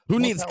who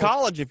needs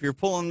college if you're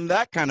pulling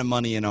that kind of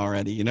money in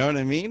already? You know what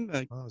I mean?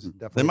 Like,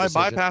 they might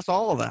bypass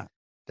all of that.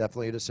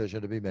 Definitely a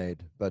decision to be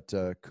made. But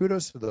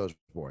kudos to those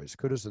boys.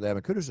 Kudos to them,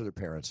 and kudos to their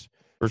parents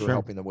for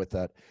helping them with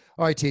that.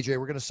 All right, TJ,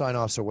 we're going to sign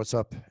off. So what's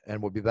up?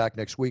 And we'll be back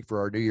next week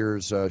for our New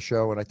Year's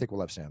show. And I think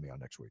we'll have Sammy on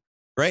next week.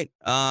 Great.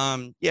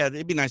 Yeah,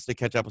 it'd be nice to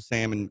catch up with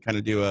Sam and kind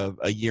of do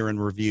a year in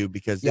review,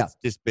 because it's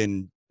just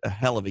been a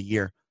hell of a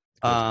year.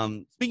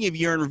 Speaking of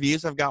year in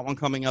reviews, I've got one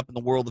coming up in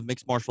the world of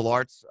mixed martial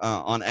arts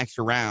on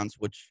Extra Rounds,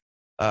 which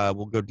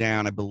will go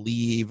down, I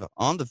believe,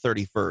 on the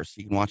 31st.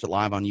 You can watch it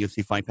live on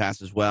UFC Fight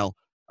Pass, as well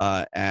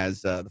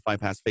as the Fight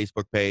Pass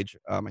Facebook page.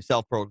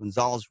 Myself, Pearl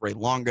Gonzalez, Ray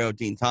Longo,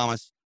 Dean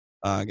Thomas,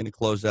 going to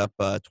close up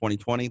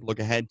 2020. Look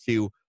ahead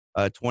to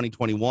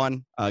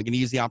 2021. Going to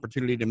use the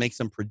opportunity to make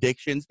some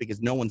predictions, because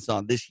no one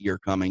saw this year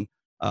coming.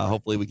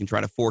 Hopefully we can try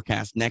to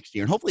forecast next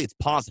year, and hopefully it's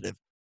positive,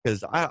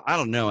 because I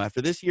don't know.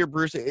 After this year,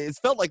 Bruce, it's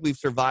felt like we've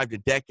survived a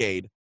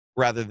decade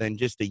rather than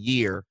just a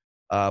year.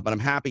 But I'm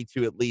happy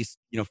to at least,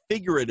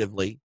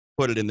 figuratively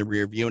put it in the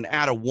rear view and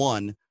add a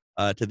 1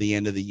 to the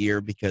end of the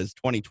year, because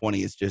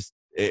 2020 is just,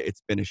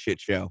 it's been a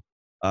shit show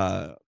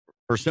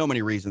for so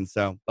many reasons.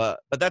 So, but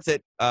that's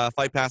it.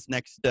 Fight Pass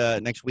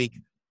next week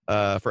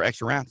for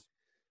Extra Rounds.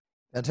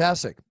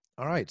 Fantastic.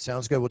 All right.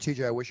 Sounds good. Well,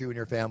 TJ, I wish you and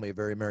your family a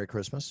very Merry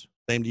Christmas.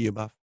 Same to you,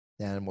 Buff.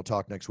 And we'll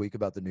talk next week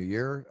about the new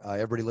year.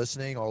 Everybody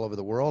listening all over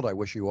the world, I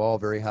wish you all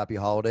very happy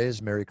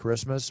holidays. Merry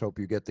Christmas. Hope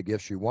you get the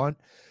gifts you want.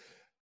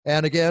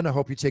 And again, I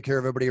hope you take care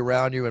of everybody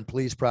around you, and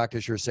please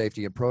practice your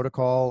safety and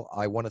protocol.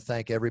 I want to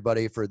thank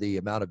everybody for the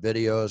amount of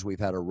videos. We've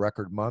had a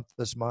record month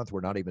this month.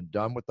 We're not even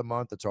done with the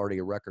month. It's already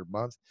a record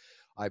month.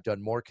 I've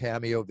done more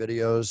cameo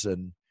videos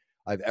than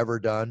I've ever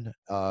done.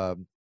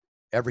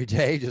 Every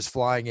day, just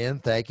flying in.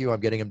 Thank you.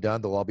 I'm getting them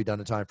done. They'll all be done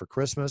in time for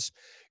Christmas.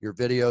 Your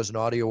videos and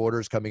audio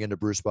orders coming into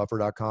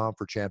brucebuffer.com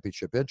for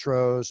championship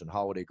intros and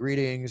holiday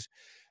greetings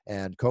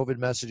and COVID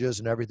messages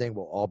and everything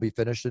will all be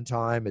finished in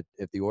time.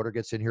 If the order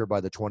gets in here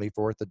by the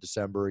 24th of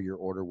December, your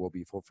order will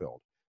be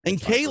fulfilled. And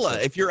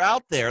Kayla, if you're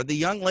out there, the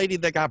young lady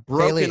that got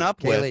broken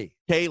up with,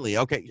 Kaylee,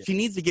 okay, she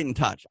needs to get in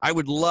touch. I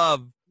would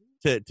love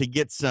to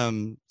get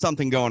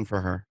something going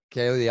for her.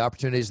 Kaylee, the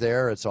opportunity's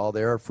there. It's all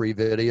there, free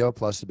video,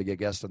 plus to be a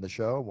guest on the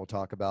show. We'll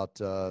talk about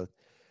the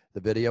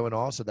video and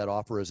all. So that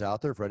offer is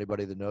out there for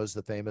anybody that knows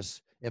the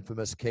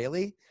infamous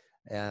Kaylee,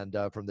 and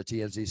from the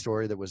TMZ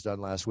story that was done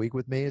last week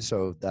with me.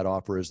 So that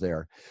offer is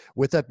there.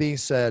 With that being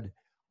said,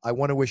 I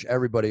want to wish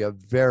everybody a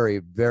very,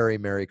 very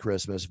Merry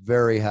Christmas,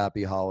 very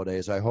happy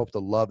holidays. I hope the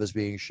love is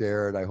being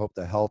shared. I hope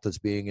the health is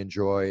being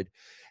enjoyed.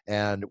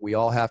 And we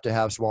all have to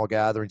have small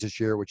gatherings this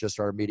year with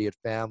just our immediate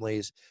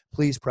families.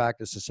 Please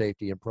practice the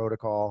safety and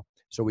protocol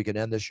so we can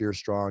end this year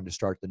strong to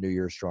start the new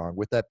year strong.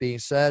 With that being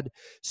said,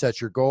 set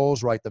your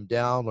goals, write them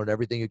down, learn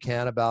everything you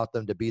can about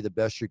them to be the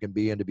best you can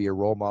be and to be a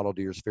role model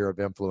to your sphere of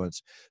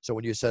influence. So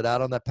when you set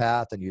out on that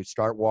path and you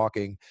start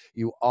walking,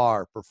 you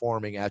are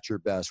performing at your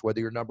best.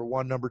 Whether you're number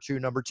 1, number 2,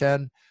 number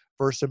 10,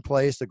 first in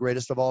place, the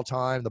greatest of all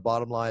time, the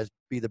bottom line is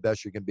be the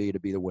best you can be to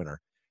be the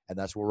winner. And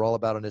that's what we're all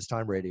about on It's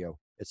Time Radio.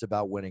 It's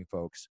about winning,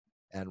 folks.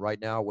 And right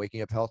now,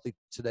 waking up healthy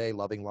today,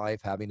 loving life,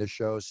 having the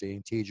show,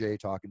 seeing TJ,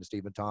 talking to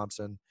Stephen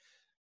Thompson.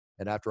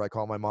 And after I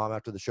call my mom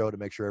after the show to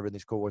make sure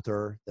everything's cool with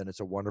her, then it's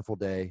a wonderful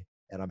day.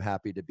 And I'm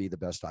happy to be the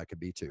best I can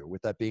be too.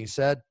 With that being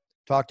said,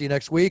 talk to you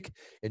next week.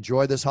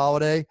 Enjoy this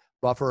holiday.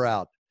 Buffer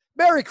out.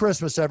 Merry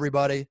Christmas,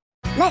 everybody.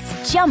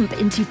 Let's jump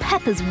into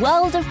Peppa's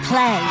world of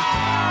play.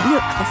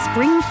 Look for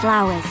spring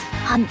flowers,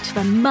 hunt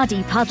for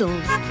muddy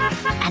puddles,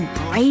 and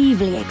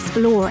bravely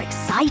explore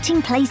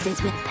exciting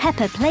places with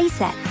Peppa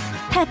playsets.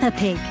 Peppa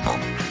Pig,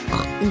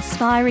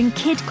 inspiring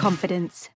kid confidence.